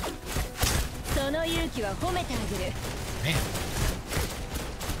 Man.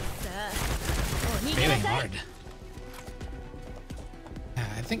 Failing hard.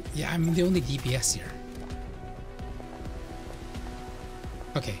 I think, yeah, I'm the only DPS here.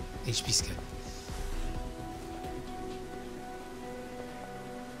 Okay, HP's good.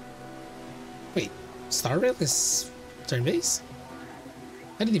 Wait, Star Rail is turn-based?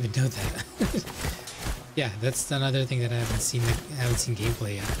 I didn't even know that. Yeah, that's another thing that I haven't seen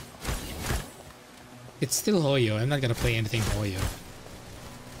gameplay yet. It's still Hoyo. I'm not gonna play anything Hoyo.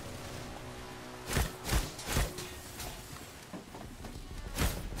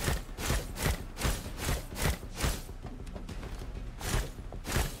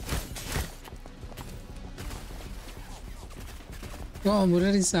 Oh,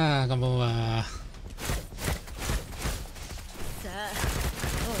 Murari-san, konbanwa.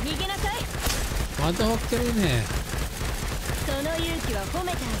 Mata okteru ne.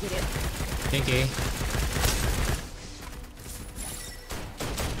 Genki?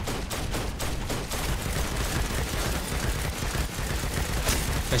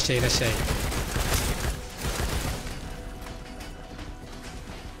 Irashai, irashai.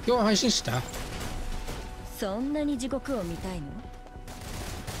 今日配信した?そんなに地獄を見たいの?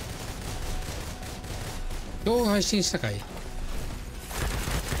今日配信したかい?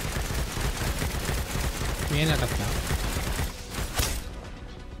見えなかった?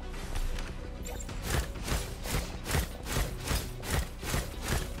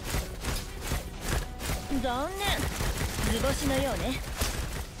残念。図星のようね。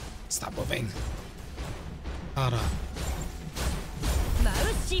 Stop moving. あら。マウ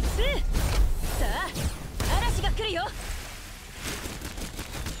シップ。さあ嵐が来るよ。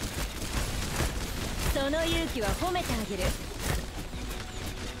その勇気は褒めてあげる。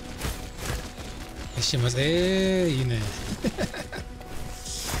します。いいね。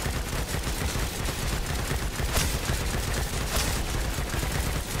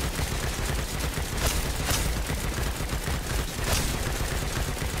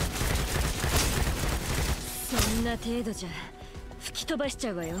そんな程度じゃ吹き飛ばしち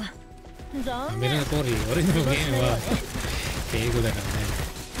ゃうわよ。残メ念。ラの通り、俺のゲームは英語だからね。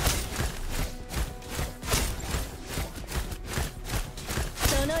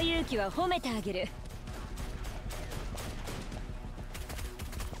その勇気は褒めてあげる。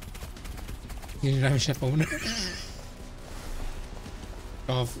ユニラミシャポムナ。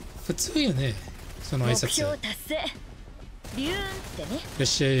あ、普通よね。その挨目拶。標達成。ビューンってね。いらっ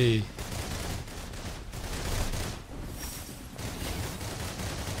しゃい。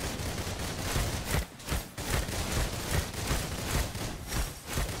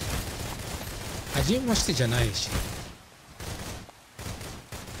初めましてじゃないし。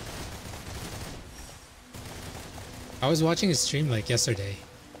I was watching his stream like yesterday.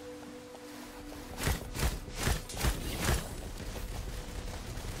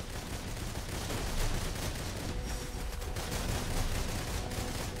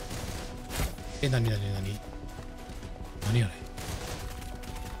何あれ。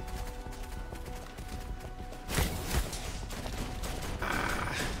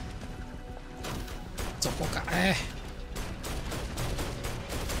そこか。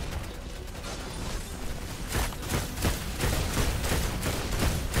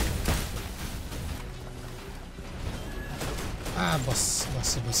ボス。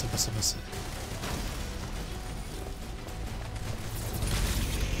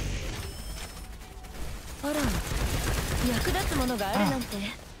あら、役立つものがあるなんて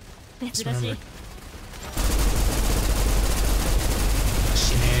珍しい。死ね。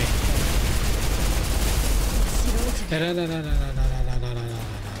白いじゃん。らら。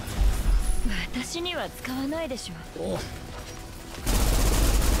私には使わないでしょ。お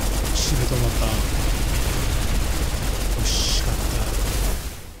死ぬと思った。惜しかった。よ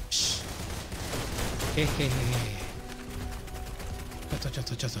し。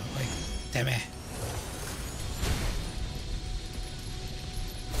ちょっと。おい、てめえ。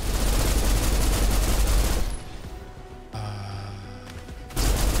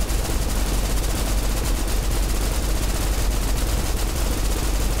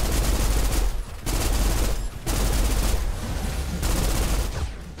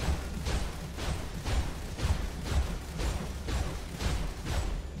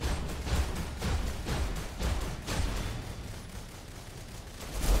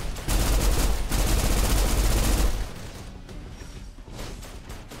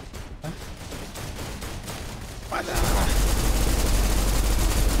まだ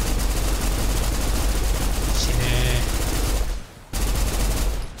死ね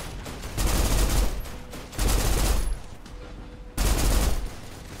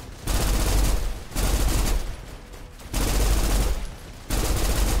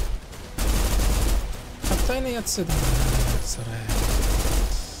ー。たったいないやつだなそれ。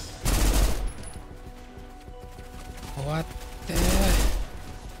終わって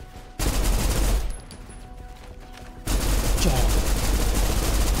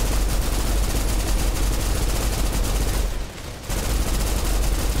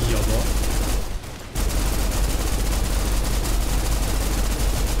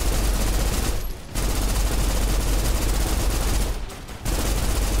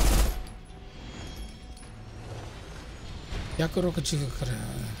160から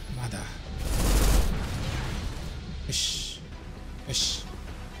まだ。よし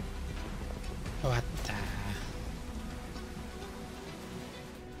終わった。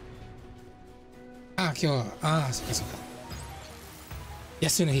今日そっか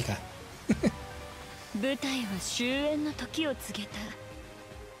休みの日か。舞台は終焉の時を告げ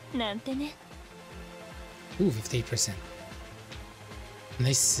たなんてね。58%。ナ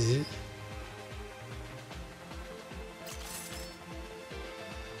イス。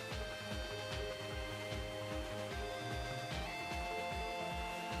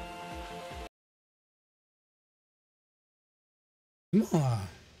今は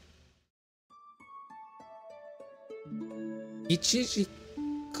1時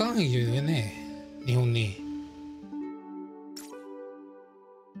間いるよね、日本に。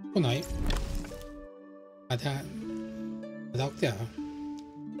来ない？まだ起きたよ。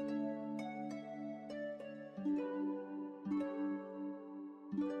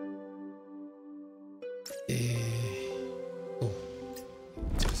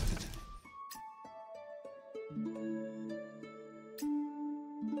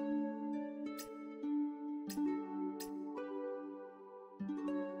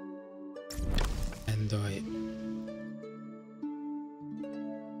どい。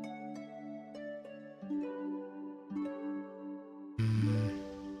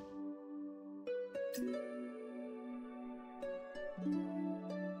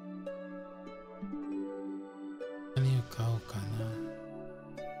何を買おうかな。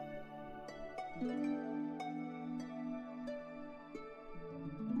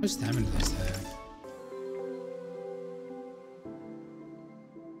How much stamina does that have?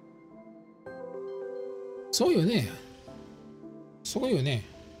 そうよね。そうよね。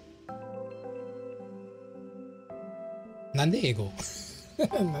なんで英語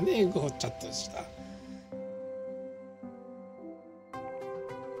なんで英語をチャットした。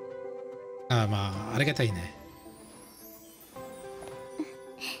ああ、まあ、ありがたいね。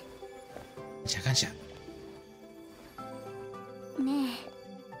じゃあ感謝。ね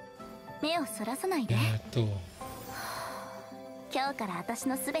え、目をそらさないで。今日から私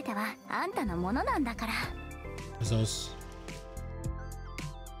のすべてはあんたのものなんだから。そうっす。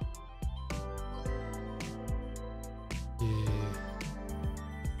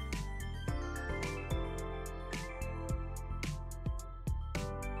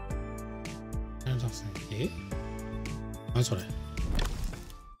何それ。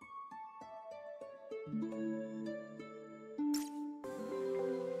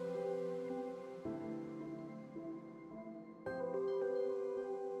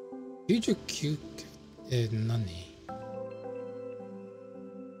99って何？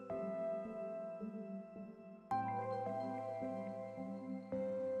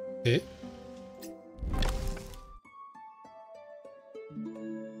え？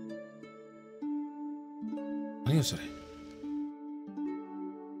何よそれ。イ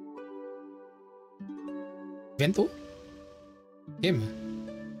ベント？ゲーム？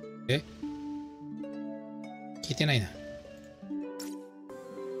え？聞いてないな。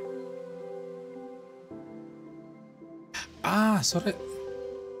ああ、それ。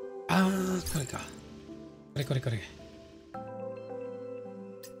ああ、これか。これ。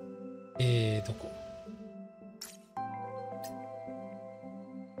どこ？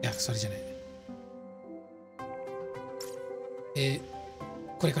いや、それじゃない。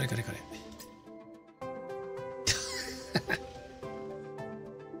これ。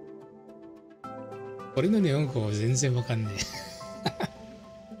俺の日本語全然わかんね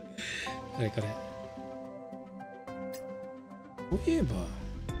え。これ。そういえば、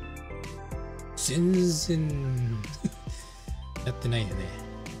全然やってないよね。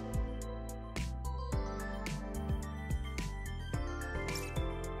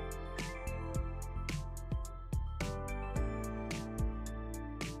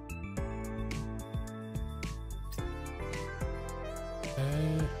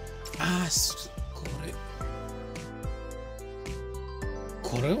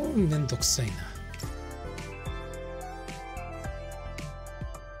これはめんどくさいな。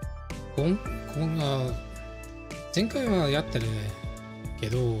前回はやってるけ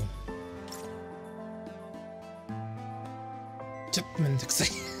ど、ちょっとめんどくさい。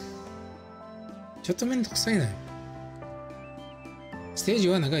ちょっとめんどくさいな。ステージ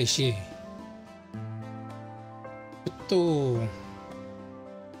は長いし、ちょっと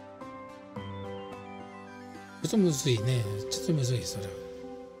むずいね。ちょっとむずい、それは。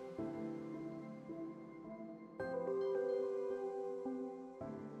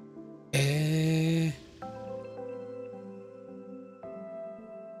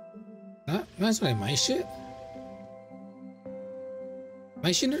何それ、毎週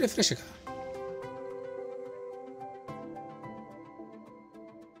のリフレッシュか。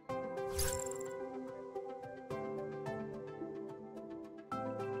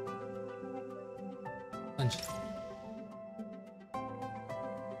何時？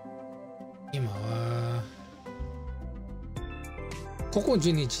今はここ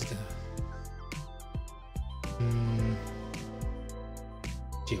12時だ。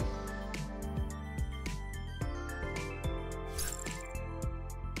しよう。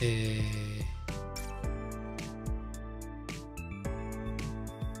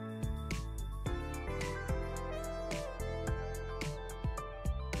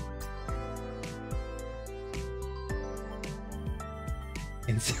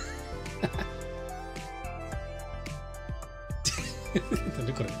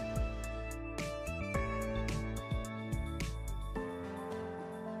何これ。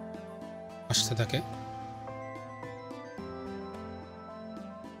明日だけ？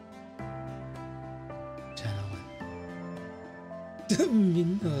じゃあみ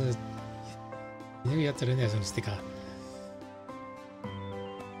んなやってるね、そのステッカー。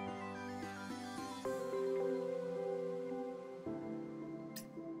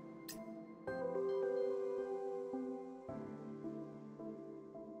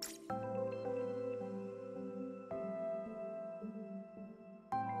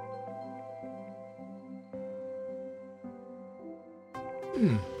う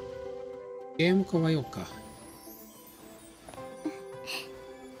ん。ゲーム変わようか。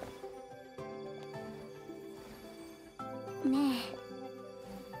ね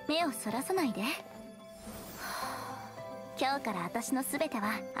え、目をそらさないで。今日から私の全て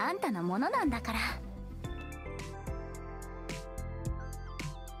はあんたのものなんだから。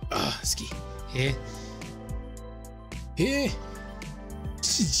ああ、好き。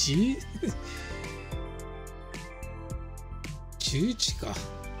10時か。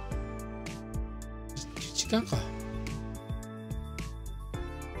10時間か。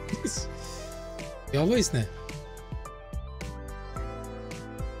やばいっすね。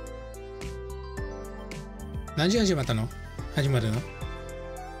何時始まったの？始まるの？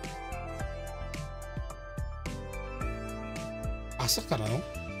朝からの？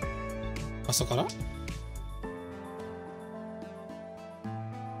朝から？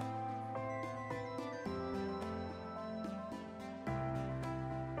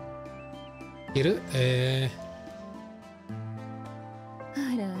いる？あ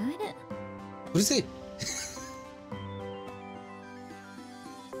らあら。うるせえ。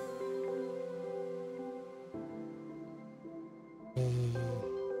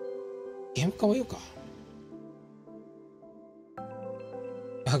ゲーム変わようか。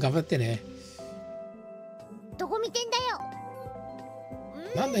あ、頑張ってね。どこ見てんだよ。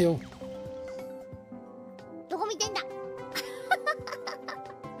なんだよ。どこ見てんだ。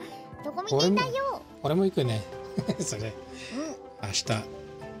どこ見てんだよ。俺も行くね。それ。明日。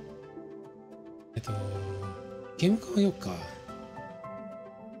ゲーム変わようか。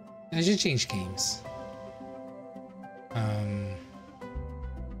I should change games.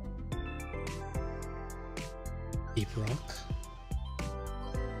 Deep Rock.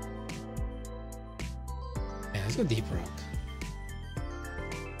 Yeah, let's go Deep Rock.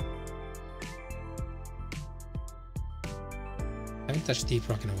 I haven't touched Deep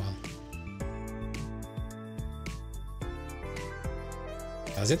Rock in a while.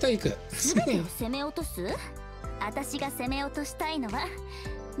 あ、絶対行く。全てを攻め落とす？私が攻め落としたいのは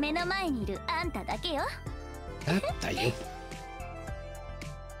目の前にいるあんただけよ。だったよ。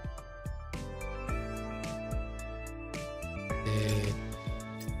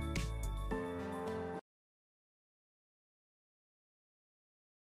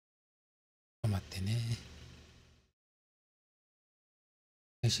待ってね。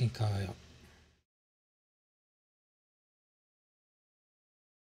配信変わよ。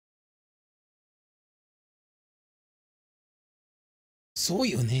そう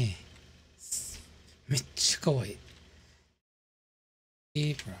よね。めっちゃ可愛い。デ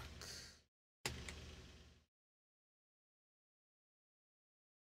ィープラック。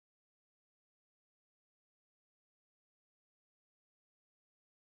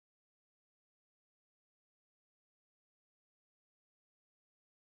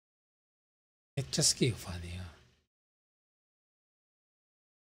めっちゃ好きよ、ファネ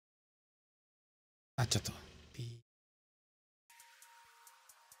ア。あ、ちょっと。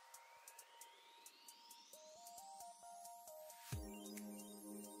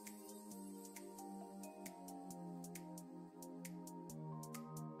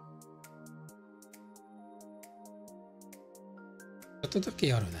ちょっとだけ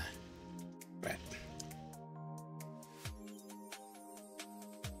やるね。これ。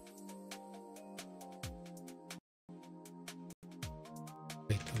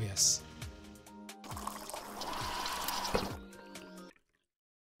Wait, yes.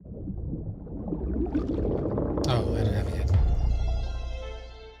 Oh, I don't have it yet.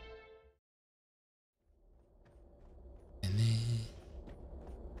 And then...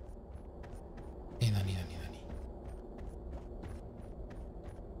 何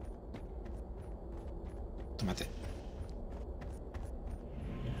ちょっと待って。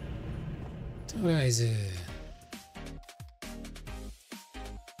とりあえず違う。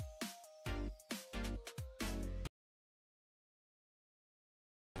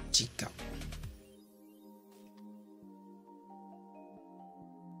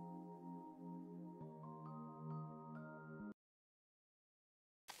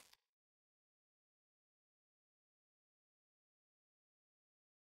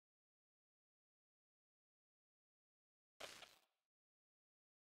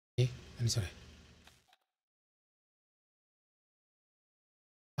何それ。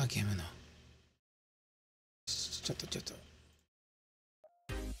あ、ゲームの。ちょっと。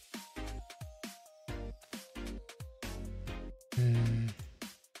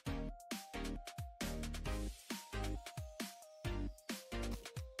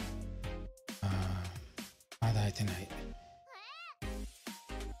まだ開いてない。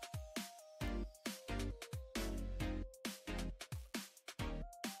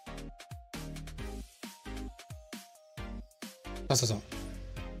そうそうそう。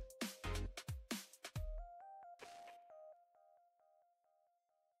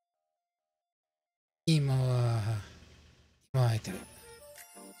今空いてる。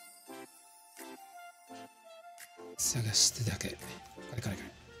探してだけ。これ。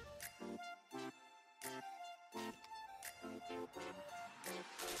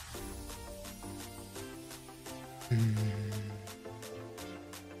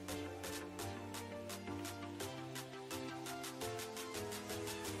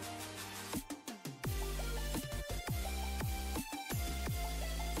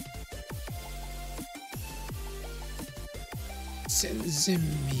全然見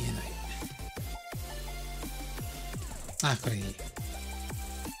えない。あ、これいい。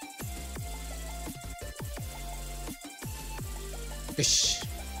よし。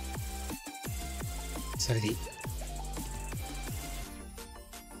それでいい。こ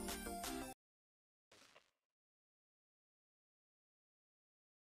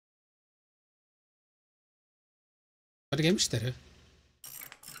れゲームしてる？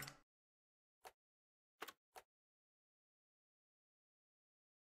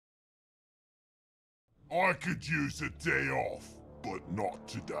 I could use a day off, but not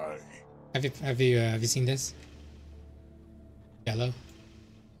today. Have you seen this? Yellow.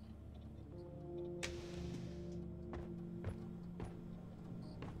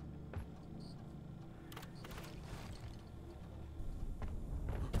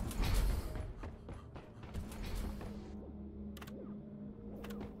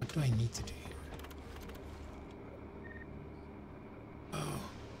 What do I need to do here?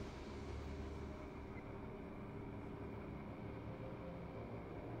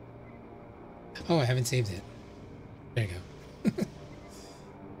 Oh, I haven't saved it. There you go.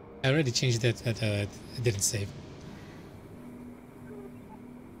 I already changed it, but it didn't save.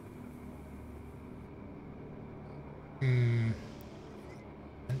 I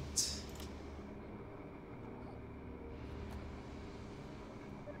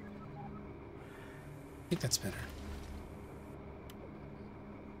think that's better.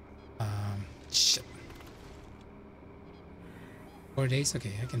 Shit. 4 days?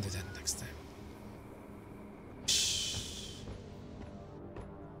 Okay, I can do that next time.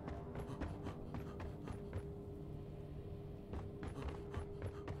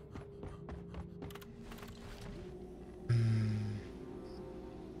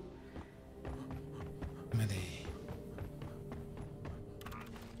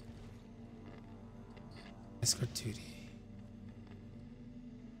 Escort duty.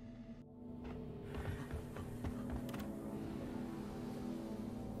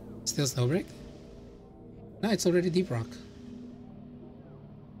 Still Snowbreak? No, it's already Deep Rock.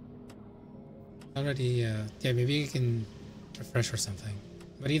 Already, yeah, maybe you can refresh or something.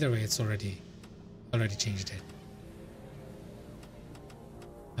 But either way, it's already changed it.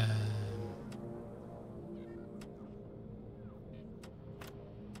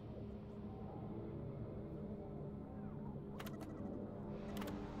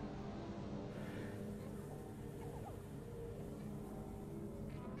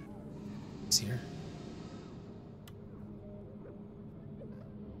 Here.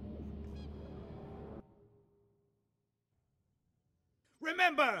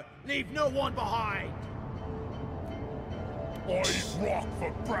 Remember, leave no one behind. I eat rock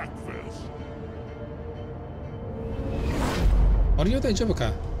for breakfast. あれは大丈夫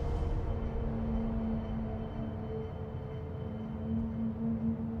か?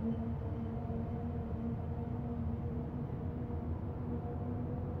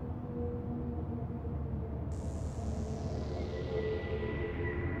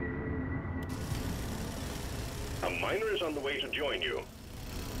 A miner is on the way to join you.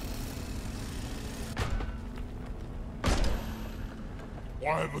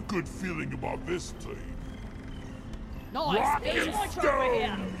 I have a good feeling about this team. Nice, Rock there's and Nitro over here.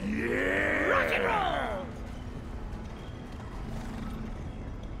 stone, yeah! Rock and roll.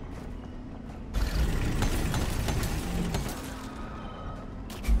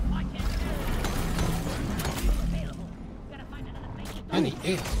 Honey,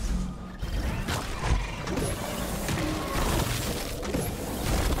 eh.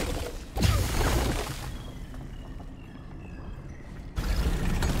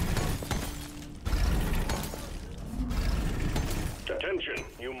 Attention,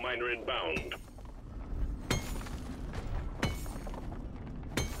 new miner inbound.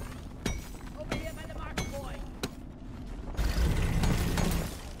 Over here by the market boy.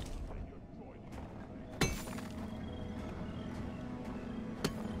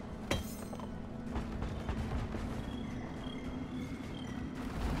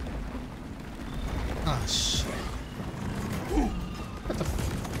 Ah, shit.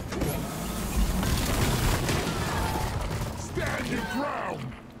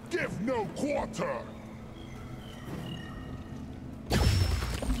 ground! Give no quarter!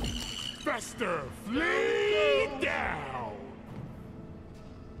 Fester, flee down!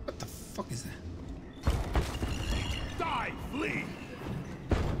 What the fuck is that? Die, flee!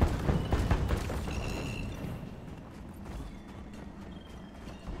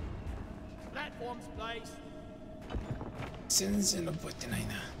 Platforms, please. 全然覚えてない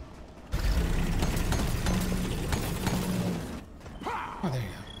な。Oh, there you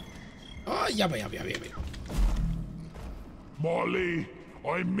go. Oh, yabba, yabba, yabba, yabba. Molly,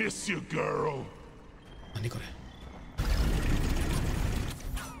 I miss you, girl. 何これ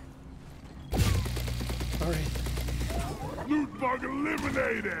Sorry. Loot bug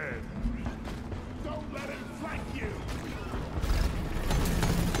eliminated! Don't let him flank you!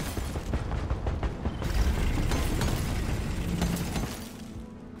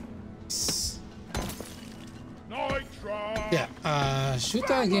 Nitro! Yeah,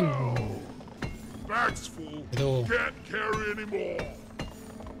 shooter game. That's full. Hello. Can't carry anymore.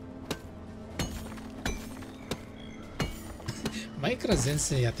 前から全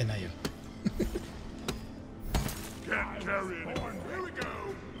然やってないよ。 Can't carry anymore. Here we go.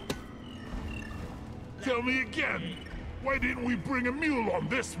 Tell me again. Why didn't we bring a mule on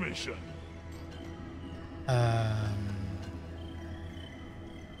this mission?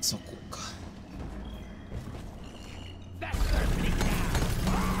 そこか。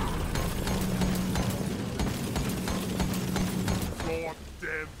 God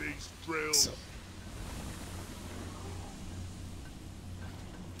damn these drills. そう。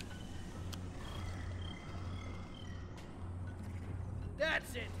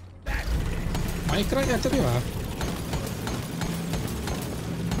 That's it. Back. 前からやってるわ。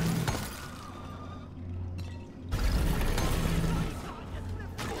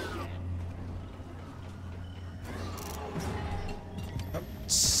あ、違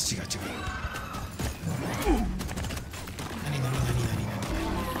う違う。何何何何何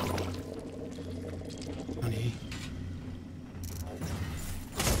何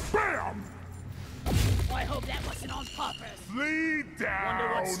Bam! I hope that wasn't on purpose. Flee Wonder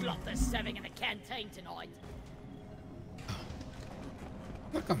what down! slot they're serving in the canteen tonight.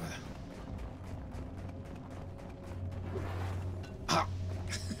 仲間だ。あ、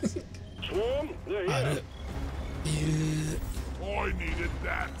 Swarm? There, あ yeah. る。いる。 I needed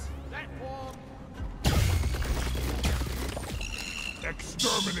that. Platform.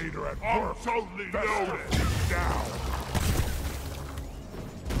 Exterminator at work. Totally loaded. Down.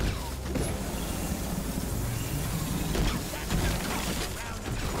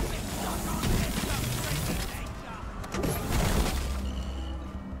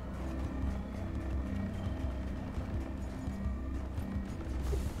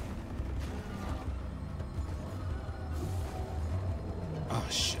 Oh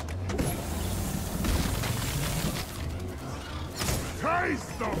shit.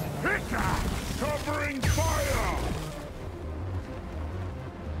 Taste the pickaxe! Covering fire!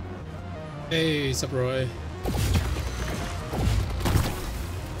 Hey, sup, Roy?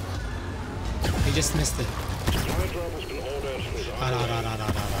 He just missed it. My trouble's been hauled out from his Ah, da, da, da, da,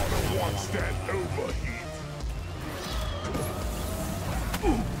 da, da. Watch that overheat.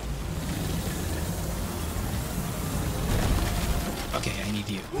 Okay, I need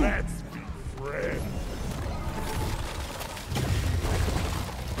you. Let's be friends.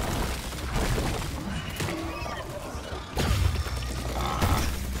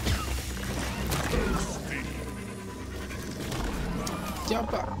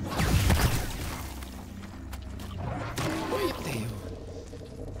 Jump up. Wait there.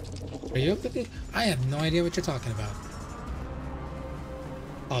 Are you okay? I have no idea what you're talking about.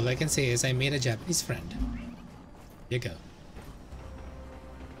 All I can say is I made a Japanese friend. Here you go.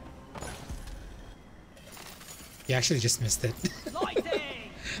 You actually just missed it. Lighting.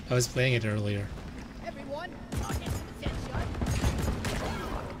 I was playing it earlier. Everyone, I get some attention.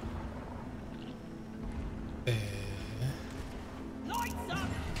 Lights up.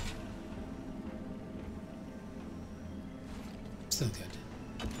 Still good.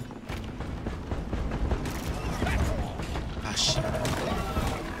 Ah, shit.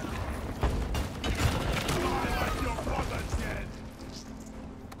 Your brother's dead.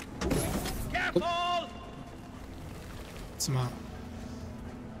 Careful. Smart.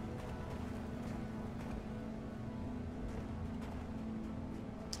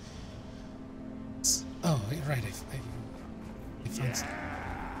 Oh, right. I found,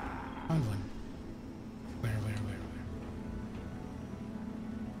 found one. Where?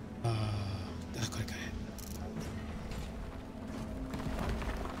 Got it.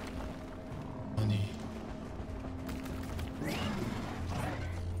 Money.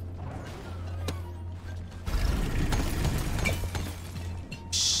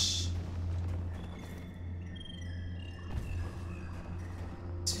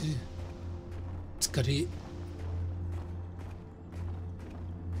 Scuddy.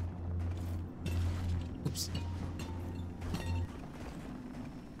 Oops.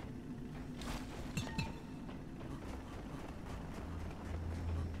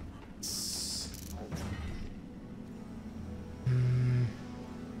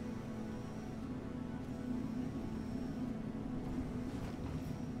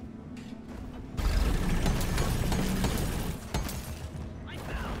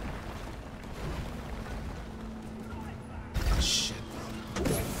 Shit.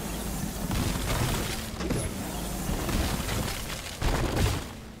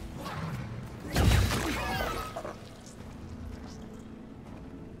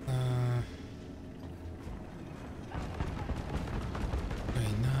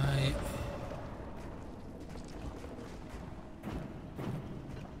 Very nice.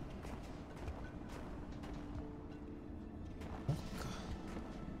 Oh, God.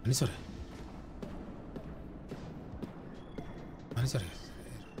 何それ何それ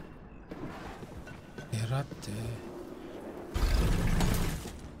エラって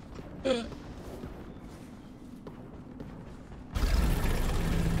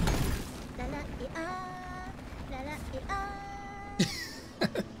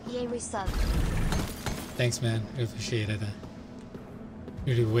Thanks, man. I appreciate it.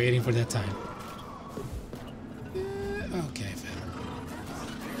 Really waiting for that time. Okay, fair.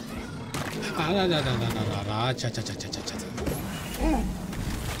 Ah, la, la, la, la, la, la, la. Cha, cha, cha, cha, cha, cha.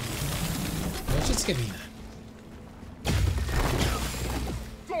 Let's just get me that.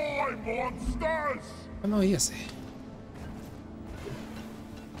 Die, monsters! Oh, yes.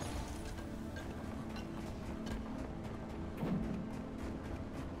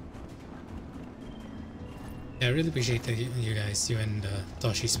 Yeah, I really appreciate you guys, you and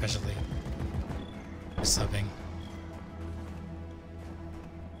Toshi especially, for subbing.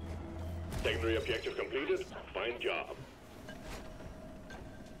 Secondary objective completed. Fine job.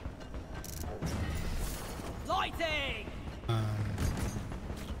 Lighting! Oh,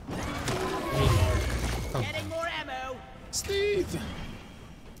 Getting more ammo! Steve!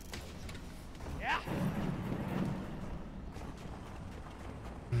 Yeah!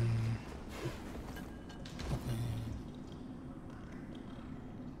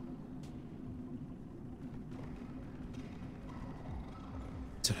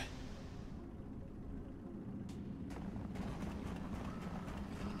 Today.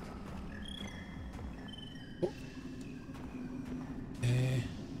 Oh.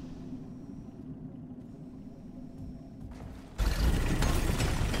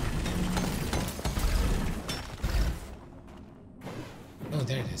 Oh,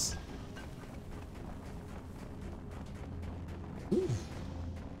 there it is. Ooh.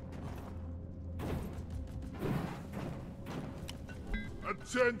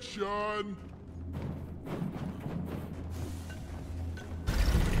 Attention!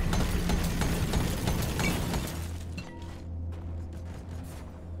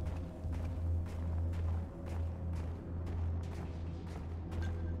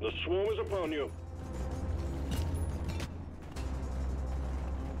 The swarm is upon you.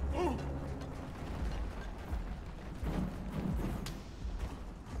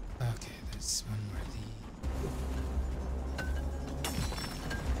 Okay, there's one more.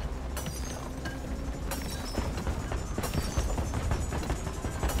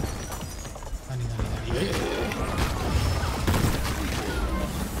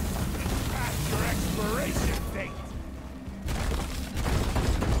 Past your expiration date!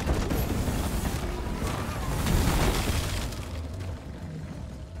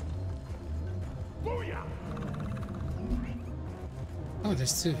 Booyah! Oh,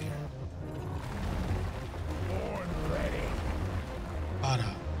 there's two here. Born ready.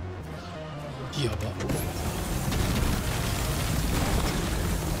 Ara. Yaba.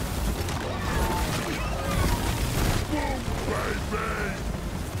 Baby!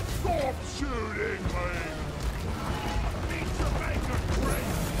 Stop shooting me! Need to make a break!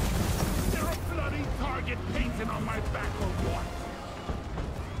 Is there a bloody target painted on my back or what?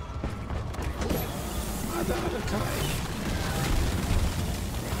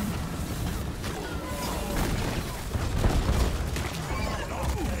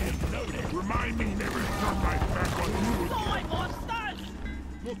 Remind me never to turn my back on you again. Die, monsters!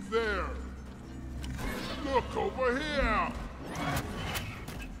 Look there! Look over here!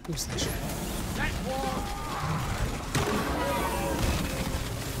 Who's that shit? That wall!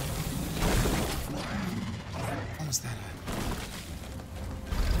 Almost that high.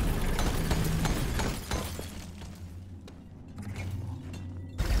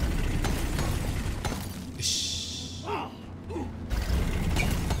 Ish.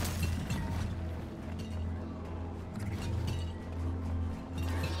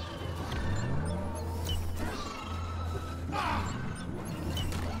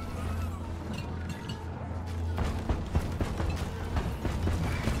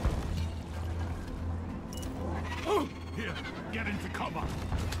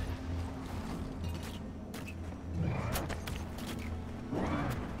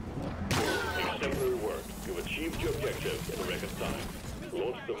 achieved your objective in record time.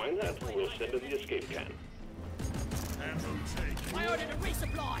 Launch the minehead and we'll send in the escape can. I ordered a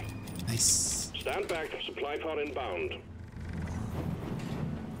resupply. Nice. Stand back, supply pod inbound.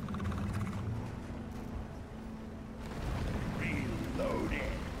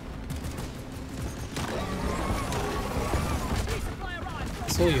 Reloading. Resupply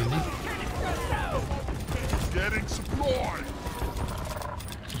arrived. そうよね。 Getting supply.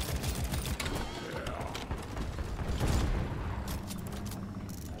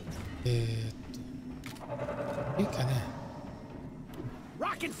 いいかね。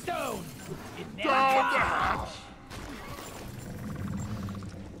 Rock and stone. It never Down gets the hatch.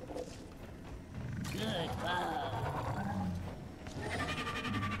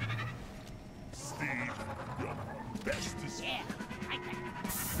 Steve, your best is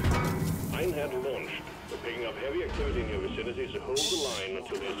Minehead launched. We're picking up heavy activity in your vicinity, so hold the line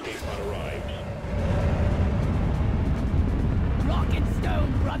until the escape pod arrives. rock and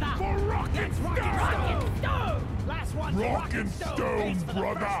stone, brother. for rock and Rock stone. and stone. Last one. Rock and stone, Thanks for the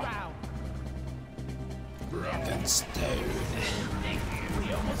brother. first round. Rock and stone.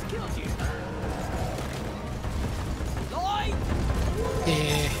 We almost killed you. Lloyd,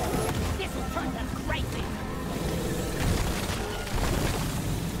 this will turn them crazy.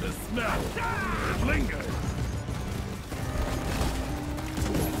 The smell. It lingers.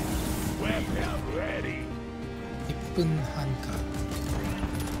 Weapon ready. 1分半か。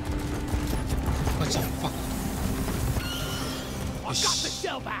What the fuck? I've got the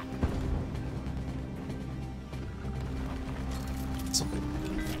shell back. そこ。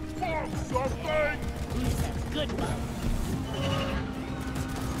 Want something? Who's that good one?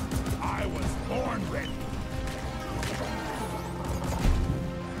 I was born ready.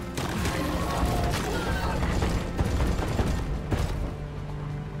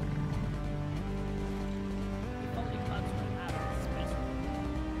 Only bugs went out of the space.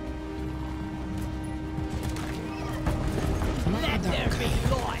 ま Let だ there か be い。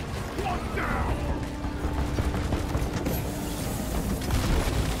 Lloyd. One down.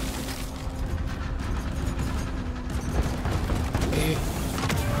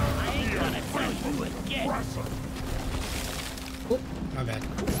 I ain't gonna tell you again. Pressure. Oh, my bad.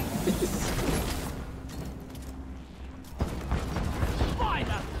 By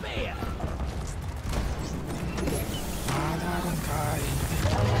the bear. まだあるんかい。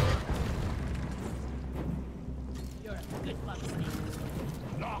 You're a good bug,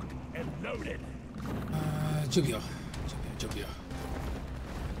 Steve. Lock and loaded. あー、10秒。10秒。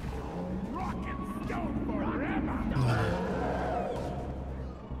 Rock and stone forever.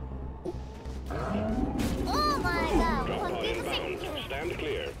 Oh my god, Drop pod ポテト inbound. Stand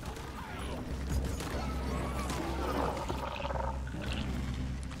clear.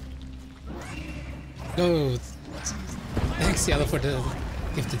 Oh, thanks, Yellow, for the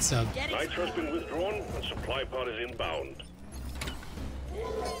gifted sub. Knights has been withdrawn and supply pod is inbound.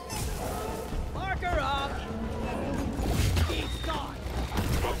 Marker up. Steve's gone.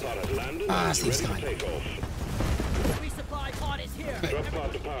 Drop pod has landed Ah, and is Steve's ready to gone. take off. Resupply pod is here. Drop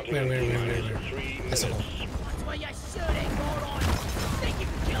pod departing Where? in T-minus 3 That's minutes. all. That's where you're shooting, moron. Think you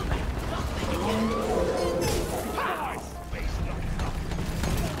can kill me? Don't think you can. Pow!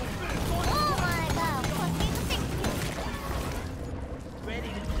 Oh my god, ポテトチップ Ready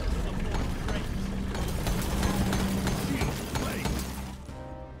to do some more tricks.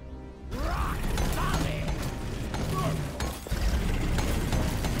 Rock solid.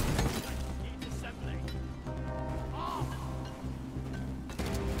 Disassembling.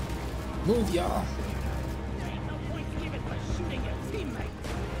 Move, y'all. There ain't no point given for shooting your teammate.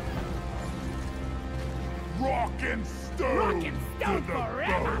 Rock and stone. Rock and stone to the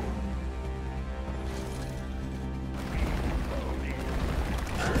forever. bone.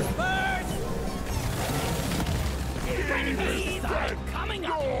 First. Enemies are coming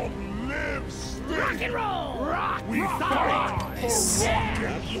up. Don't live, Steve. Rock and roll. Rock. We rock. fight for rock and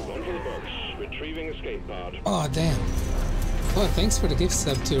That's one for the books. Retrieving escape pod. Oh, damn. Oh, thanks for the gift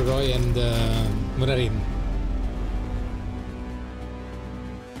sub to Roy and Murarin.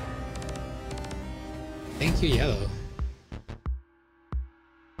 Thank you, Yellow.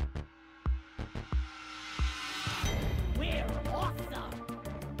 We're awesome.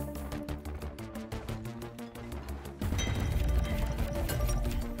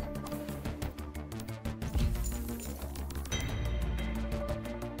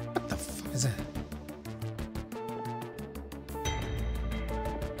 What the fuck is that?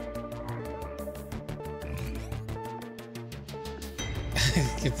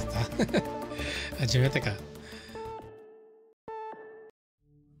 Get it. 始めたか。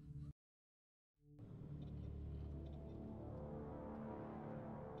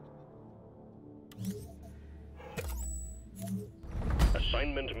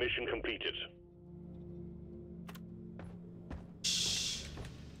Mission completed.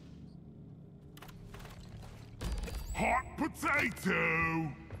 Hot potato!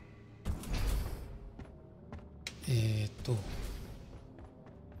 えーっと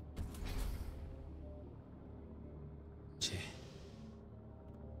チェい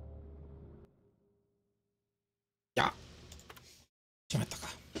やしまったか。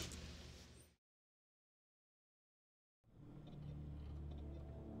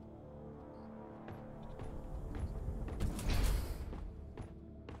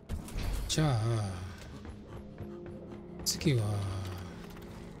じゃあ次は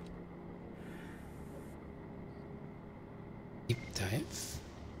ディープダイブ、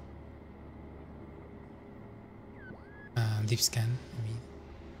ディープスキャン、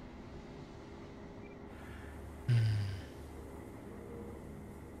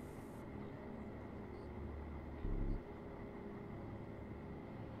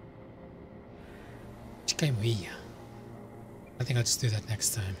次回もいいや。I think I'll just do that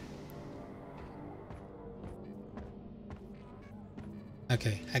next time.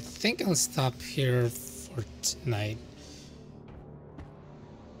 Okay, I think I'll stop here for tonight.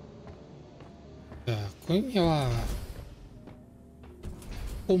 今夜は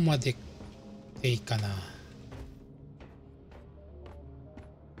ここまででいいかな。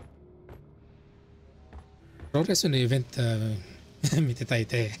プロレスのイベント見てたい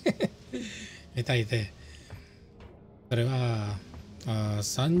で見たいで、それは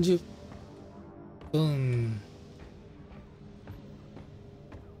30分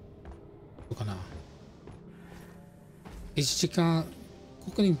どうかな。1時間、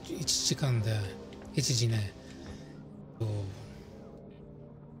ここに1時間で1時ね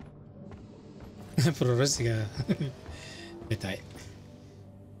プロレスが見たい。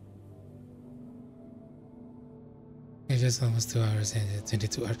It's just almost 2 hours and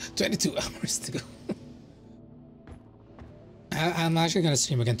 22 hours to go. I'm actually gonna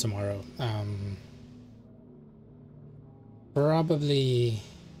stream again tomorrow. Probably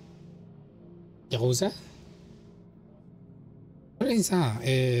Yakuza? それにさ、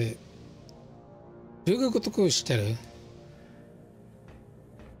龍が如く知ってる？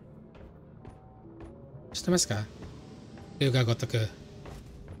知ってますか？龍が如く。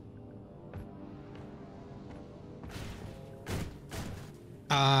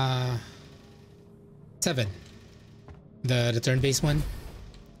7. The turn-based one.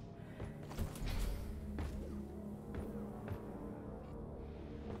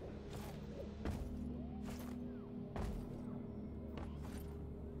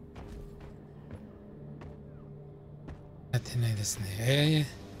やってないですね。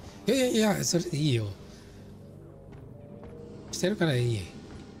いや、それでいいよ。してるからいい。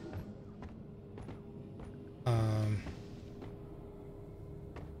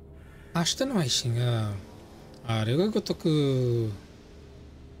明日の配信が、龍が如く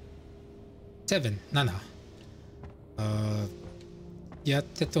7、7やっ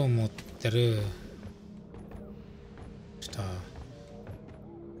てと思ってる。ちょっと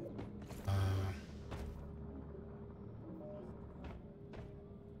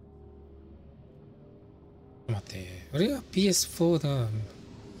待って、俺は PS4 だ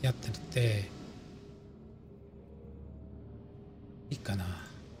やってるっていいかな。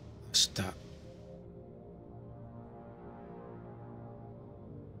明日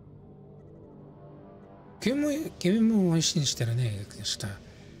君も配信してるね。明日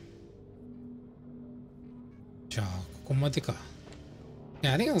じゃあここまでか。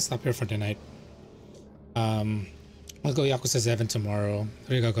Yeah, I think I'll stop here for tonight. I'll go Yakuza 7 tomorrow.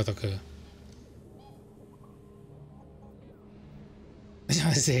 それが如くじゃ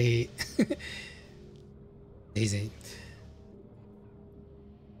あぜいぜい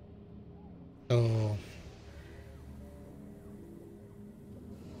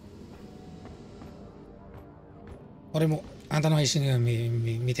俺もあんたの配信を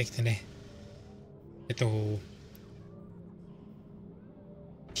見てきてね。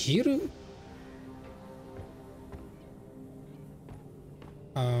昼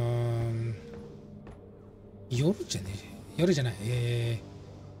夜じゃない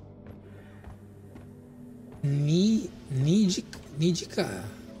2時か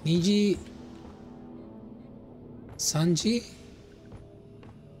2時3時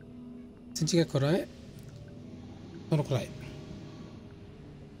3時がくらいそのくらい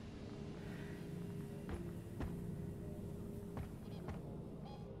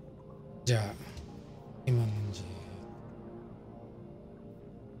じゃあ今の時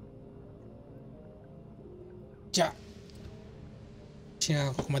じゃ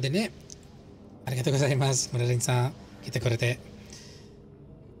あここまでね。ありがとうございます。村林さん来てくれて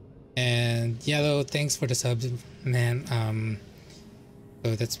And Yellow, thanks for the subs, man.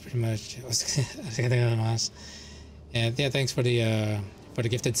 So that's pretty much. And yeah, thanks for the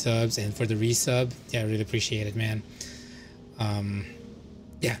gifted subs and for the resub. Yeah, I really appreciate it, man.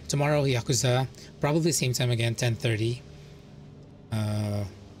 Yeah, tomorrow Yakuza, probably same time again, 10:30.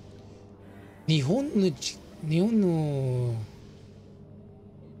 日本の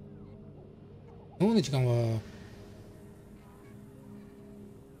時間は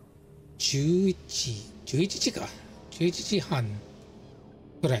11時か11時半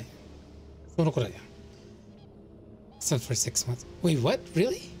ぐらいそのくらいや It's not for 6 months. Wait, what?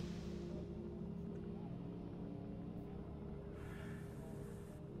 Really?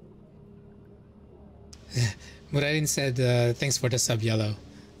 Murarin said, thanks for the sub, Yellow.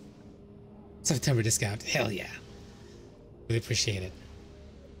 September discount. Hell yeah. Really appreciate it.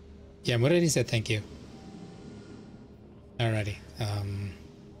 Yeah, Murarin said thank you. Alrighty.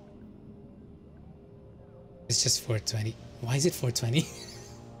 It's just 420. Why is it 420?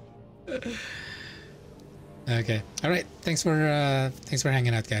 Okay. All right. Thanks for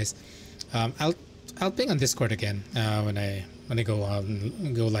hanging out, guys. I'll ping on Discord again when I go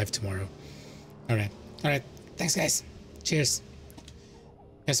live tomorrow. All right. Thanks, guys. Cheers.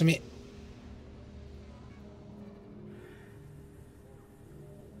 Guys, for me.